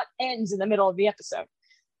episode. Her plot ends in the middle of the episode.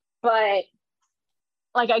 But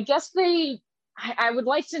like, I guess I would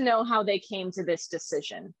like to know how they came to this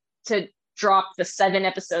decision to drop the 7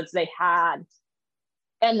 episodes they had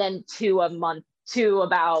and then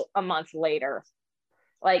about a month later.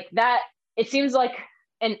 Like, that, it seems like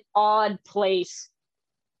an odd place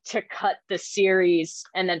to cut the series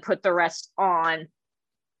and then put the rest on.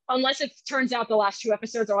 Unless it turns out the last 2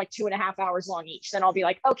 episodes are like 2.5 hours long each, then I'll be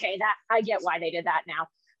like, okay, that I get why they did that now.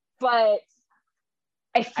 But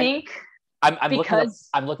I think I'm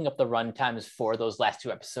looking up the run times for those last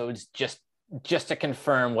 2 episodes just to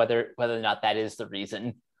confirm whether or not that is the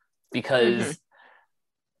reason. Because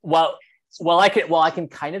while I can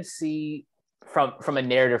kind of see from a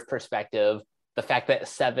narrative perspective the fact that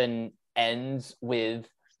 7 ends with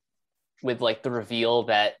like the reveal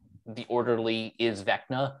that the orderly is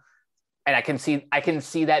Vecna, and I can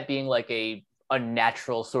see that being like a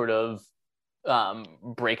unnatural sort of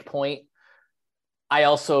break point. I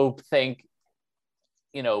also think,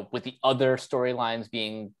 you know, with the other storylines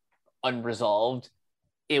being unresolved,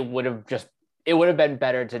 it would have been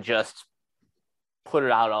better to just put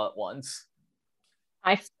it out all at once.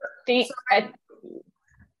 I think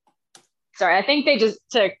they just,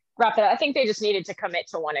 to wrap that up, I think they just needed to commit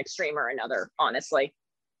to one extreme or another, honestly.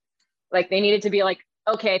 Like, they needed to be like,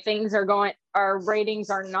 okay, our ratings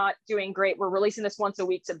are not doing great. We're releasing this once a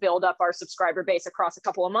week to build up our subscriber base across a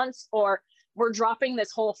couple of months, or we're dropping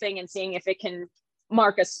this whole thing and seeing if it can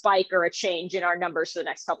mark a spike or a change in our numbers for the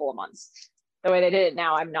next couple of months. The way they did it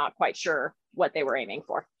now, I'm not quite sure what they were aiming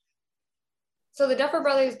for. So the Duffer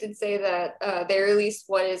Brothers did say that they released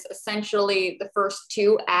what is essentially the first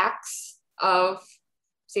 2 acts of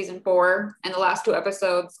season 4, and the last 2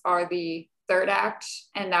 episodes are the 3rd act,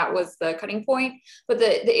 and that was the cutting point. But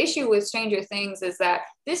the issue with Stranger Things is that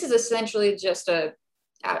this is essentially just a,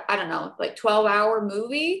 I don't know, like 12-hour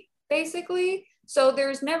movie, basically. So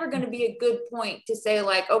there's never going to be a good point to say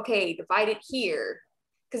like, okay, divide it here,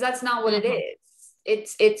 because that's not what it is.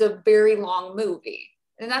 It's a very long movie.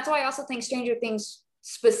 And that's why I also think Stranger Things,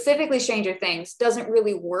 specifically Stranger Things, doesn't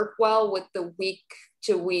really work well with the week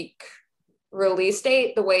to week release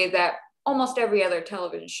date the way that almost every other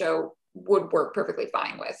television show would work perfectly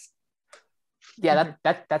fine with. Yeah,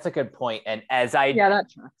 that's a good point. And as I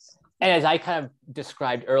kind of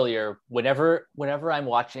described earlier, whenever I'm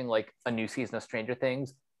watching like a new season of Stranger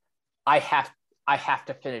Things, I have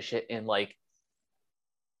to finish it in like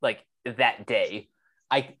that day.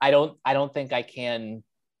 I don't think I can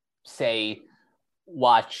say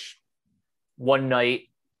watch one night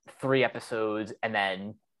 3 episodes and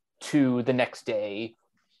then 2 the next day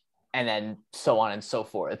and then so on and so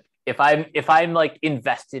forth. If I'm like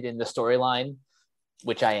invested in the storyline,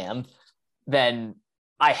 which I am, then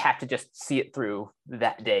I have to just see it through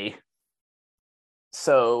that day.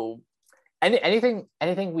 So anything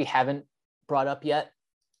we haven't brought up yet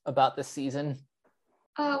about this season?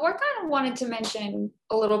 We kind of wanted to mention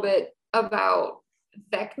a little bit about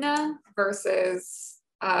Vecna versus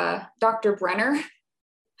Dr. Brenner.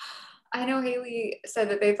 I know Haley said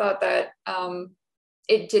that they thought that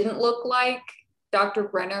it didn't look like Dr.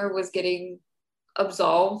 Brenner was getting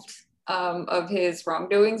absolved of his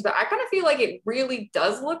wrongdoings, but I kind of feel like it really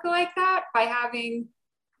does look like that by having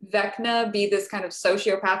Vecna be this kind of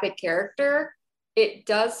sociopathic character. It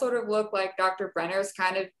does sort of look like Dr. Brenner's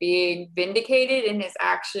kind of being vindicated in his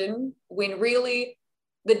action when really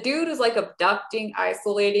the dude is like abducting,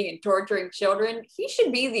 isolating, and torturing children. He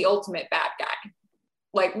should be the ultimate bad guy.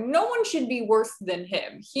 Like no one should be worse than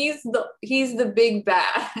him. He's the big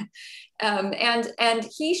bad. And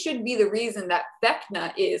he should be the reason that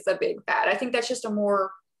Vecna is a big bad. I think that's just a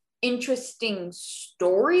more interesting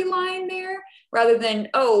storyline there, rather than,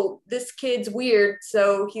 oh, this kid's weird,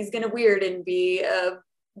 so he's gonna weird and be a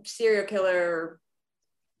serial killer,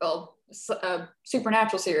 well, a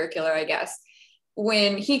supernatural serial killer, I guess,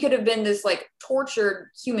 when he could have been this like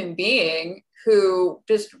tortured human being who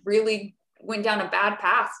just really went down a bad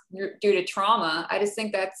path due to trauma. I just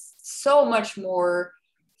think that's so much more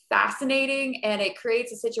fascinating, and it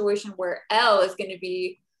creates a situation where Elle is going to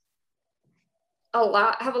be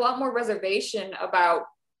have a lot more reservation about,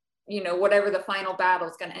 whatever the final battle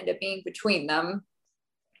is going to end up being between them.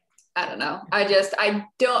 I don't know.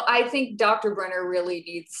 I think Dr. Brenner really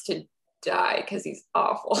needs to die because he's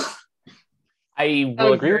awful. I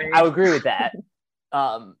will agree. I would agree with that.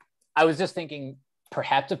 I was just thinking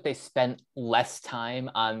perhaps if they spent less time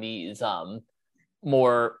on these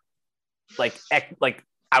more like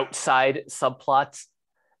outside subplots,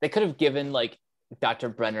 they could have given like Dr.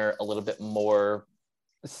 Brenner a little bit more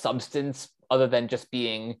substance other than just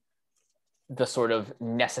being the sort of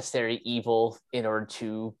necessary evil in order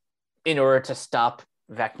to stop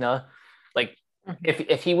Vecna. Like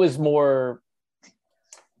if he was more,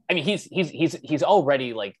 I mean, he's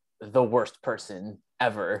already like the worst person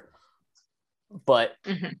ever, but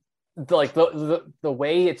the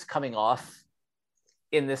way it's coming off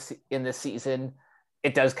in this season,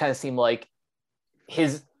 it does kind of seem like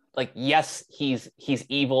his, like, yes, he's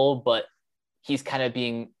evil, but he's kind of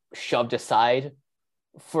being shoved aside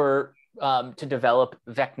for to develop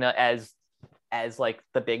Vecna as like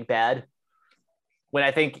the big bad. When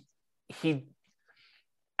I think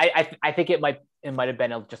I think it might have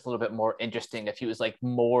been just a little bit more interesting if he was like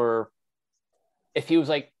more, if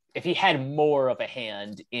he had more of a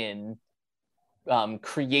hand in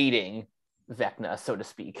creating Vecna, so to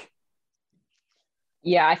speak.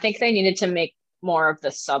 Yeah, I think they needed to make more of the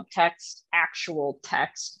subtext actual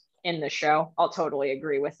text in the show. I'll totally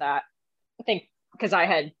agree with that. I think because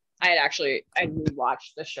I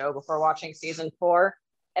rewatched the show before watching season 4,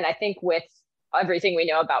 and I think with everything we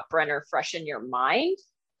know about Brenner fresh in your mind,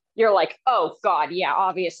 you're like, oh God, yeah,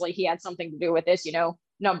 obviously he had something to do with this,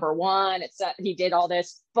 number one, it's that he did all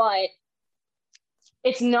this, but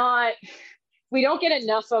it's not, we don't get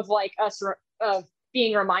enough of like us of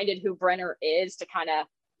being reminded who Brenner is to kind of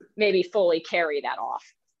maybe fully carry that off.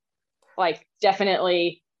 Like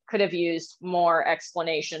definitely could have used more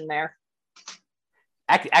explanation there.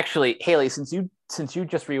 Actually, Haley, since you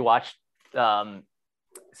just rewatched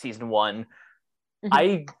season 1,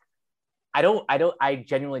 I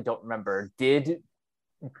genuinely don't remember. Did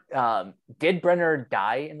Brenner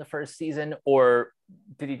die in the first season, or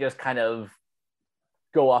did he just kind of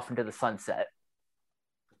go off into the sunset?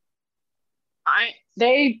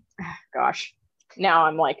 Now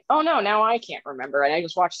I'm like, oh no, now I can't remember, and I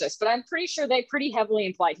just watched this, but I'm pretty sure they pretty heavily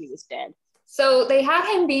implied he was dead. So they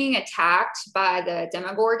had him being attacked by the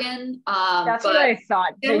Demogorgon. That's what I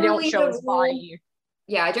thought. They don't show his body.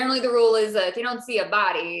 Yeah, generally the rule is if you don't see a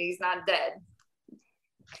body, he's not dead.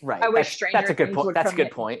 Right. I wish that's a good point. That's a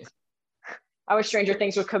good point. I wish Stranger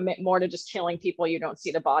Things would commit more to just killing people you don't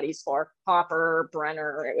see the bodies for. Hopper,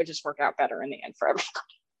 Brenner, it would just work out better in the end for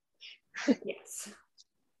everybody. Yes.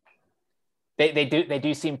 They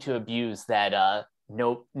do seem to abuse that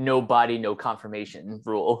no body, no confirmation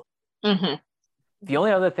rule. Mm-hmm. The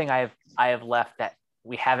only other thing I have left that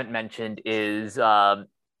we haven't mentioned is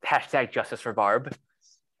hashtag justice for Barb.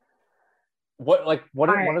 What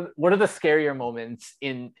are the scarier moments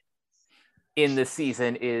in this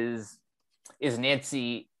season is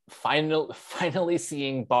Nancy finally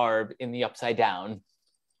seeing Barb in the Upside Down.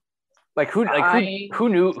 Who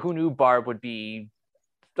knew Barb would be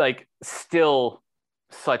still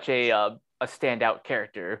such a standout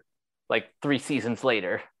character 3 seasons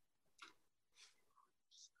later.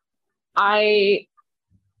 I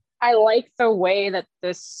like the way that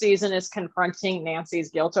this season is confronting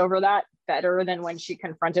Nancy's guilt over that better than when she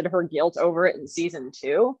confronted her guilt over it in season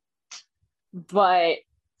 2. But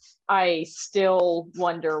I still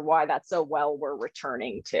wonder why that's a well we're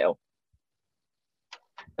returning to.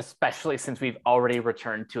 Especially since we've already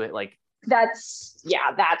returned to it. That's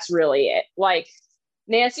really it.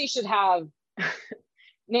 Nancy should have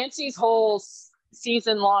Nancy's whole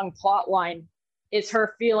season-long plot line is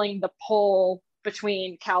her feeling the pull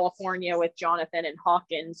between California with Jonathan and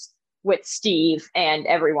Hawkins with Steve and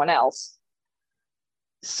everyone else.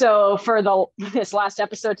 So for this last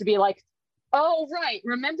episode to be oh, right,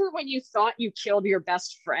 remember when you thought you killed your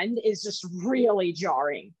best friend is just really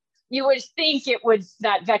jarring. You would think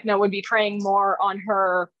that Vecna would be preying more on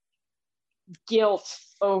her guilt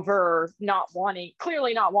over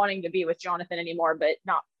clearly not wanting to be with Jonathan anymore, but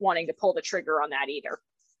not wanting to pull the trigger on that either.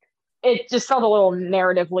 It just felt a little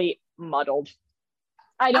narratively muddled.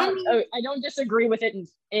 I don't disagree with it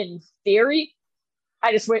in theory.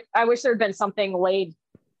 I wish there had been something laid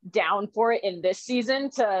down for it in this season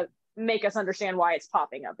to make us understand why it's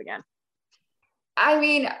popping up again. I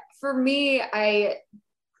mean, for me,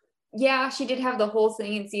 she did have the whole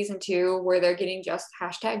thing in season 2 where they're getting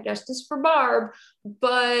hashtag justice for Barb,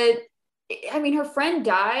 but I mean, her friend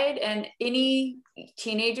died, and any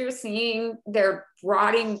teenager seeing their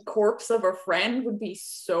rotting corpse of a friend would be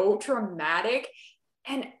so traumatic.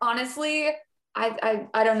 And honestly, I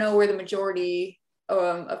don't know where the majority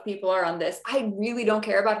of people are on this. I really don't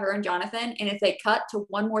care about her and Jonathan, and if they cut to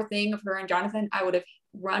one more thing of her and Jonathan, I would have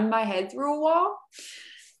run my head through a wall.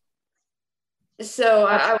 So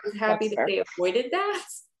I was happy that they avoided that.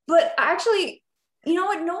 But actually, you know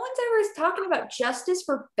what? No one's ever talking about justice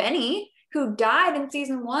for Benny, who died in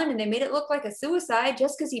season 1, and they made it look like a suicide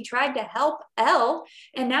just because he tried to help Elle.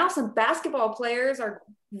 And now some basketball players are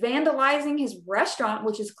vandalizing his restaurant,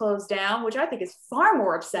 which is closed down, which I think is far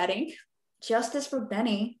more upsetting. Justice for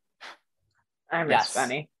Benny. I miss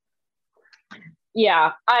Benny.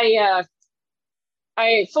 Yeah, I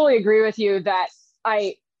fully agree with you that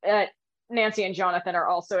Nancy and Jonathan are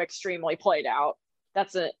also extremely played out.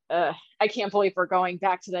 That's I can't believe we're going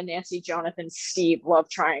back to the Nancy, Jonathan, Steve love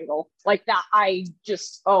triangle like that.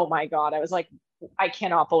 Oh my God. I was like, I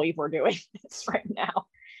cannot believe we're doing this right now.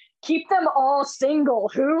 Keep them all single.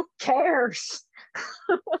 Who cares?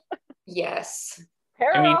 Yes.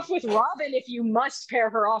 Pair her off with Robin if you must pair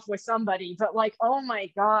her off with somebody. But oh my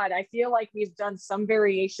God, I feel like we've done some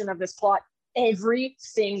variation of this plot every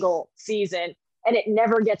single season, and it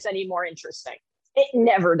never gets any more interesting. It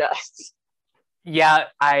never does. Yeah,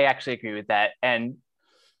 I actually agree with that. And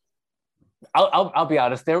I'll be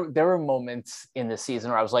honest, there were moments in the season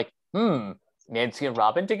where I was like, Nancy and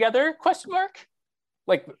Robin together? ?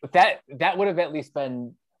 That would have at least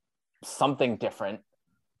been something different.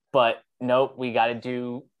 But nope, we gotta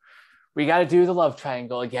do the love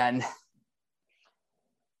triangle again.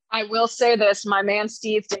 I will say this, my man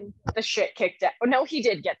Steve didn't get the shit kicked out. No, he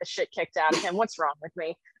did get the shit kicked out of him. What's wrong with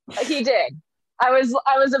me? He did. I was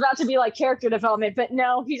about to be character development, but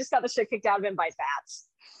no, he just got the shit kicked out of him by bats.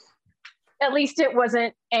 At least it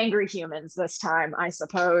wasn't angry humans this time, I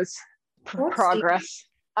suppose. Progress.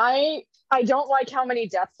 Steve. I don't like how many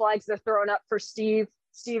death flags they're throwing up for Steve.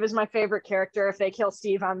 Steve is my favorite character. If they kill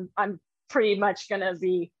Steve, I'm pretty much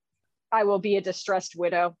I will be a distressed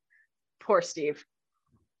widow. Poor Steve.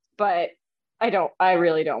 But I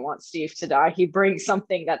really don't want Steve to die. He brings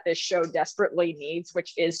something that this show desperately needs,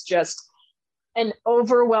 which is just an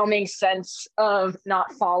overwhelming sense of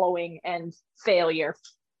not following and failure.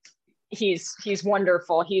 He's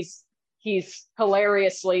wonderful. He's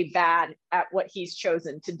hilariously bad at what he's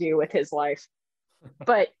chosen to do with his life,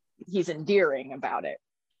 but he's endearing about it.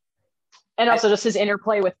 And also just his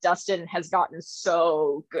interplay with Dustin has gotten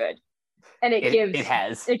so good. And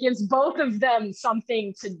it gives both of them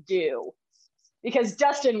something to do, because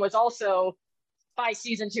Dustin was also by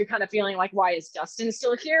season 2 kind of feeling like, why is Dustin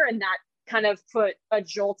still here? And that kind of put a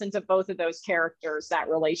jolt into both of those characters, that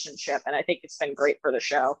relationship. And I think it's been great for the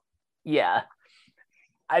show. Yeah.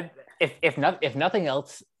 If nothing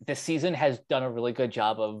else, this season has done a really good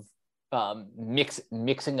job of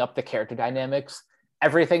mixing up the character dynamics.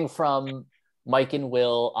 Everything from Mike and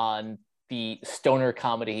Will on the stoner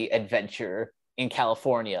comedy adventure in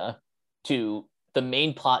California to the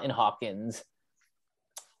main plot in Hawkins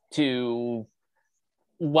to,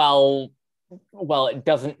 while it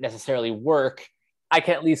doesn't necessarily work, I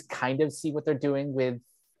can at least kind of see what they're doing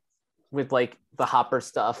with like the Hopper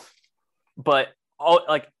stuff. But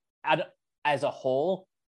as a whole,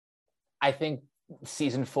 I think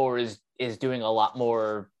season 4 is doing a lot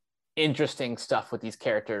more interesting stuff with these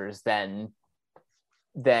characters than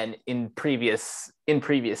in previous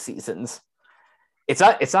seasons. It's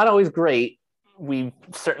not always great. We've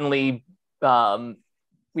certainly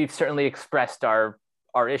expressed our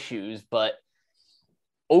issues, but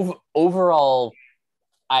overall,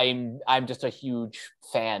 I'm just a huge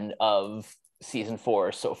fan of season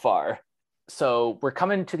 4 so far. So we're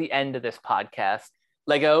coming to the end of this podcast.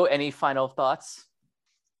 Lego, any final thoughts?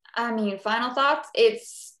 I mean, final thoughts.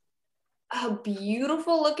 It's a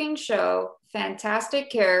beautiful looking show, fantastic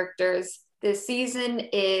characters. This season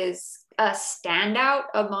is a standout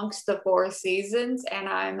amongst the 4 seasons, and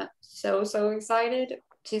I'm so excited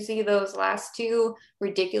to see those last 2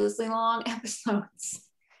 ridiculously long episodes.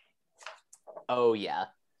 Oh yeah,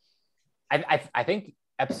 I think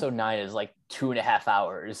episode 9 is like 2.5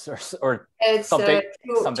 hours or it's something.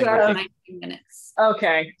 2 hours and 19 minutes.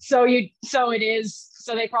 Okay, so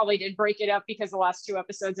they probably did break it up because the last 2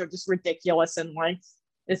 episodes are just ridiculous in length.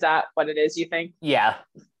 Is that what it is, you think? Yeah,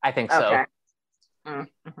 I think so. Okay.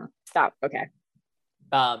 Stop. Okay.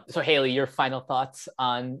 So Haley, your final thoughts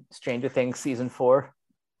on Stranger Things season 4?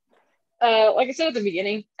 Like I said at the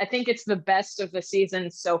beginning, I think it's the best of the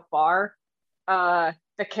season so far.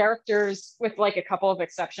 The characters, with like a couple of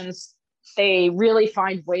exceptions, they really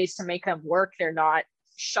find ways to make them work. They're not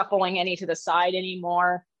shuffling any to the side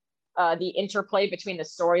anymore. The interplay between the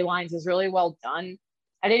storylines is really well done.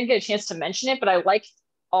 I didn't get a chance to mention it, but I like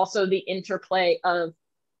also the interplay of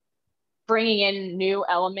bringing in new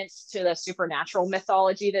elements to the supernatural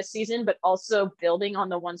mythology this season, but also building on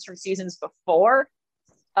the ones from seasons before.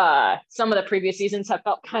 Some of the previous seasons have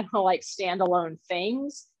felt kind of like standalone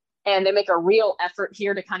things, and they make a real effort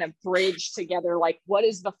here to kind of bridge together, like, what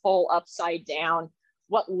is the full Upside Down?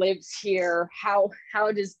 What lives here? How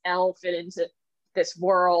does Elle fit into this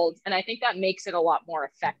world? And I think that makes it a lot more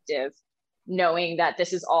effective, knowing that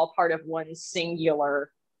this is all part of one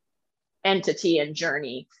singular entity and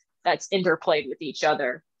journey that's interplayed with each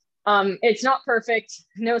other. It's not perfect.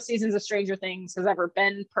 No seasons of Stranger Things has ever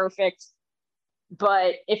been perfect.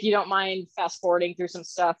 But if you don't mind fast forwarding through some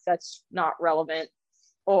stuff that's not relevant,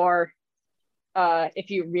 or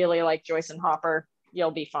if you really like Joyce and Hopper,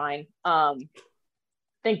 you'll be fine. I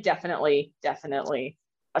think definitely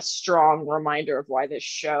a strong reminder of why this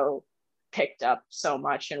show picked up so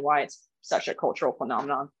much and why it's such a cultural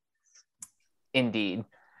phenomenon. Indeed.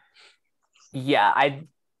 Yeah,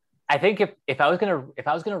 I think if I was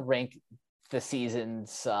gonna rank the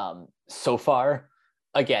seasons so far,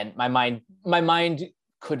 again, my mind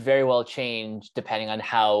could very well change depending on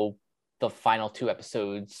how the final 2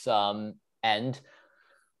 episodes end.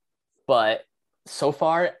 But so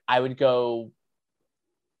far, I would go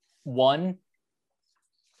 1,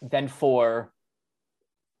 then 4,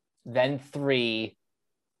 then 3,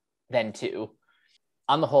 then 2.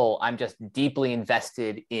 On the whole, I'm just deeply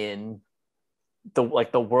invested in the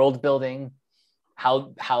world building,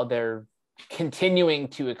 how they're continuing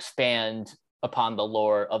to expand upon the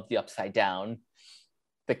lore of the Upside Down.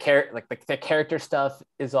 The character stuff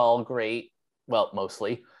is all great, well,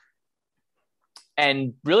 mostly,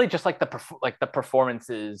 and really just like the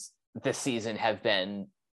performances this season have been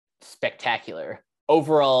spectacular.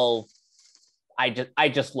 Overall, I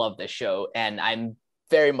just love this show, and I'm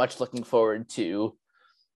very much looking forward to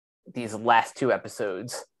these last 2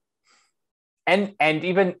 episodes. And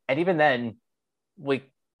even then,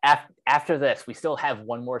 after this, we still have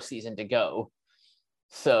 1 more season to go.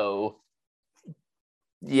 So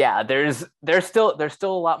yeah, there's still a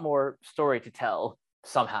lot more story to tell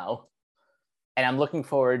somehow, and I'm looking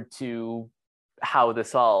forward to how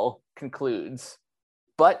this all concludes.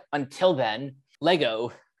 But until then,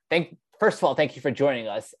 Lego, first of all, thank you for joining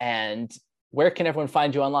us. And where can everyone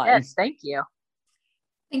find you online? Yes, thank you.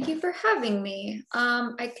 Thank you for having me.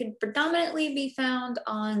 I could predominantly be found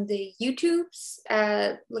on the YouTubes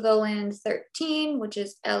at Legoland13, which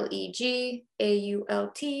is LEGAULTLAND,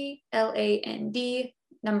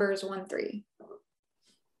 numbers 13.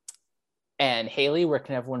 And Haley, where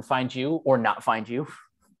can everyone find you or not find you?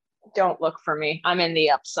 Don't look for me. I'm in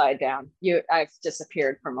the upside down. I've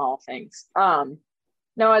disappeared from all things.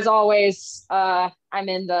 No, as always, I'm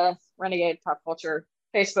in the Renegade Pop Culture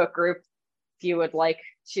Facebook group. If you would like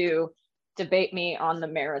to debate me on the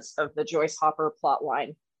merits of the Joyce Hopper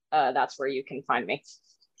plotline, that's where you can find me.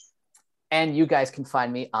 And you guys can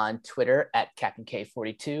find me on Twitter at Captain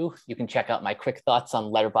K42. You can check out my quick thoughts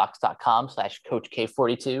on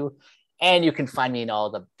letterboxd.com/CoachK42. And you can find me in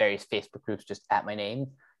all the various Facebook groups just at my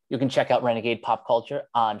name. You can check out Renegade Pop Culture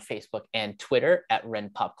on Facebook and Twitter at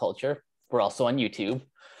Ren Pop Culture. We're also on YouTube.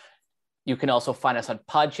 You can also find us on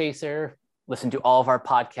Podchaser, listen to all of our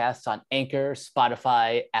podcasts on Anchor,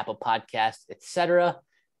 Spotify, Apple Podcasts, etc.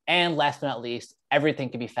 And last but not least, everything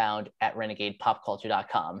can be found at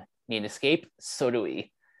renegadepopculture.com. Need an escape? So do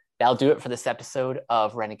we. That'll do it for this episode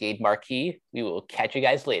of Renegade Marquee. We will catch you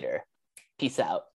guys later. Peace out.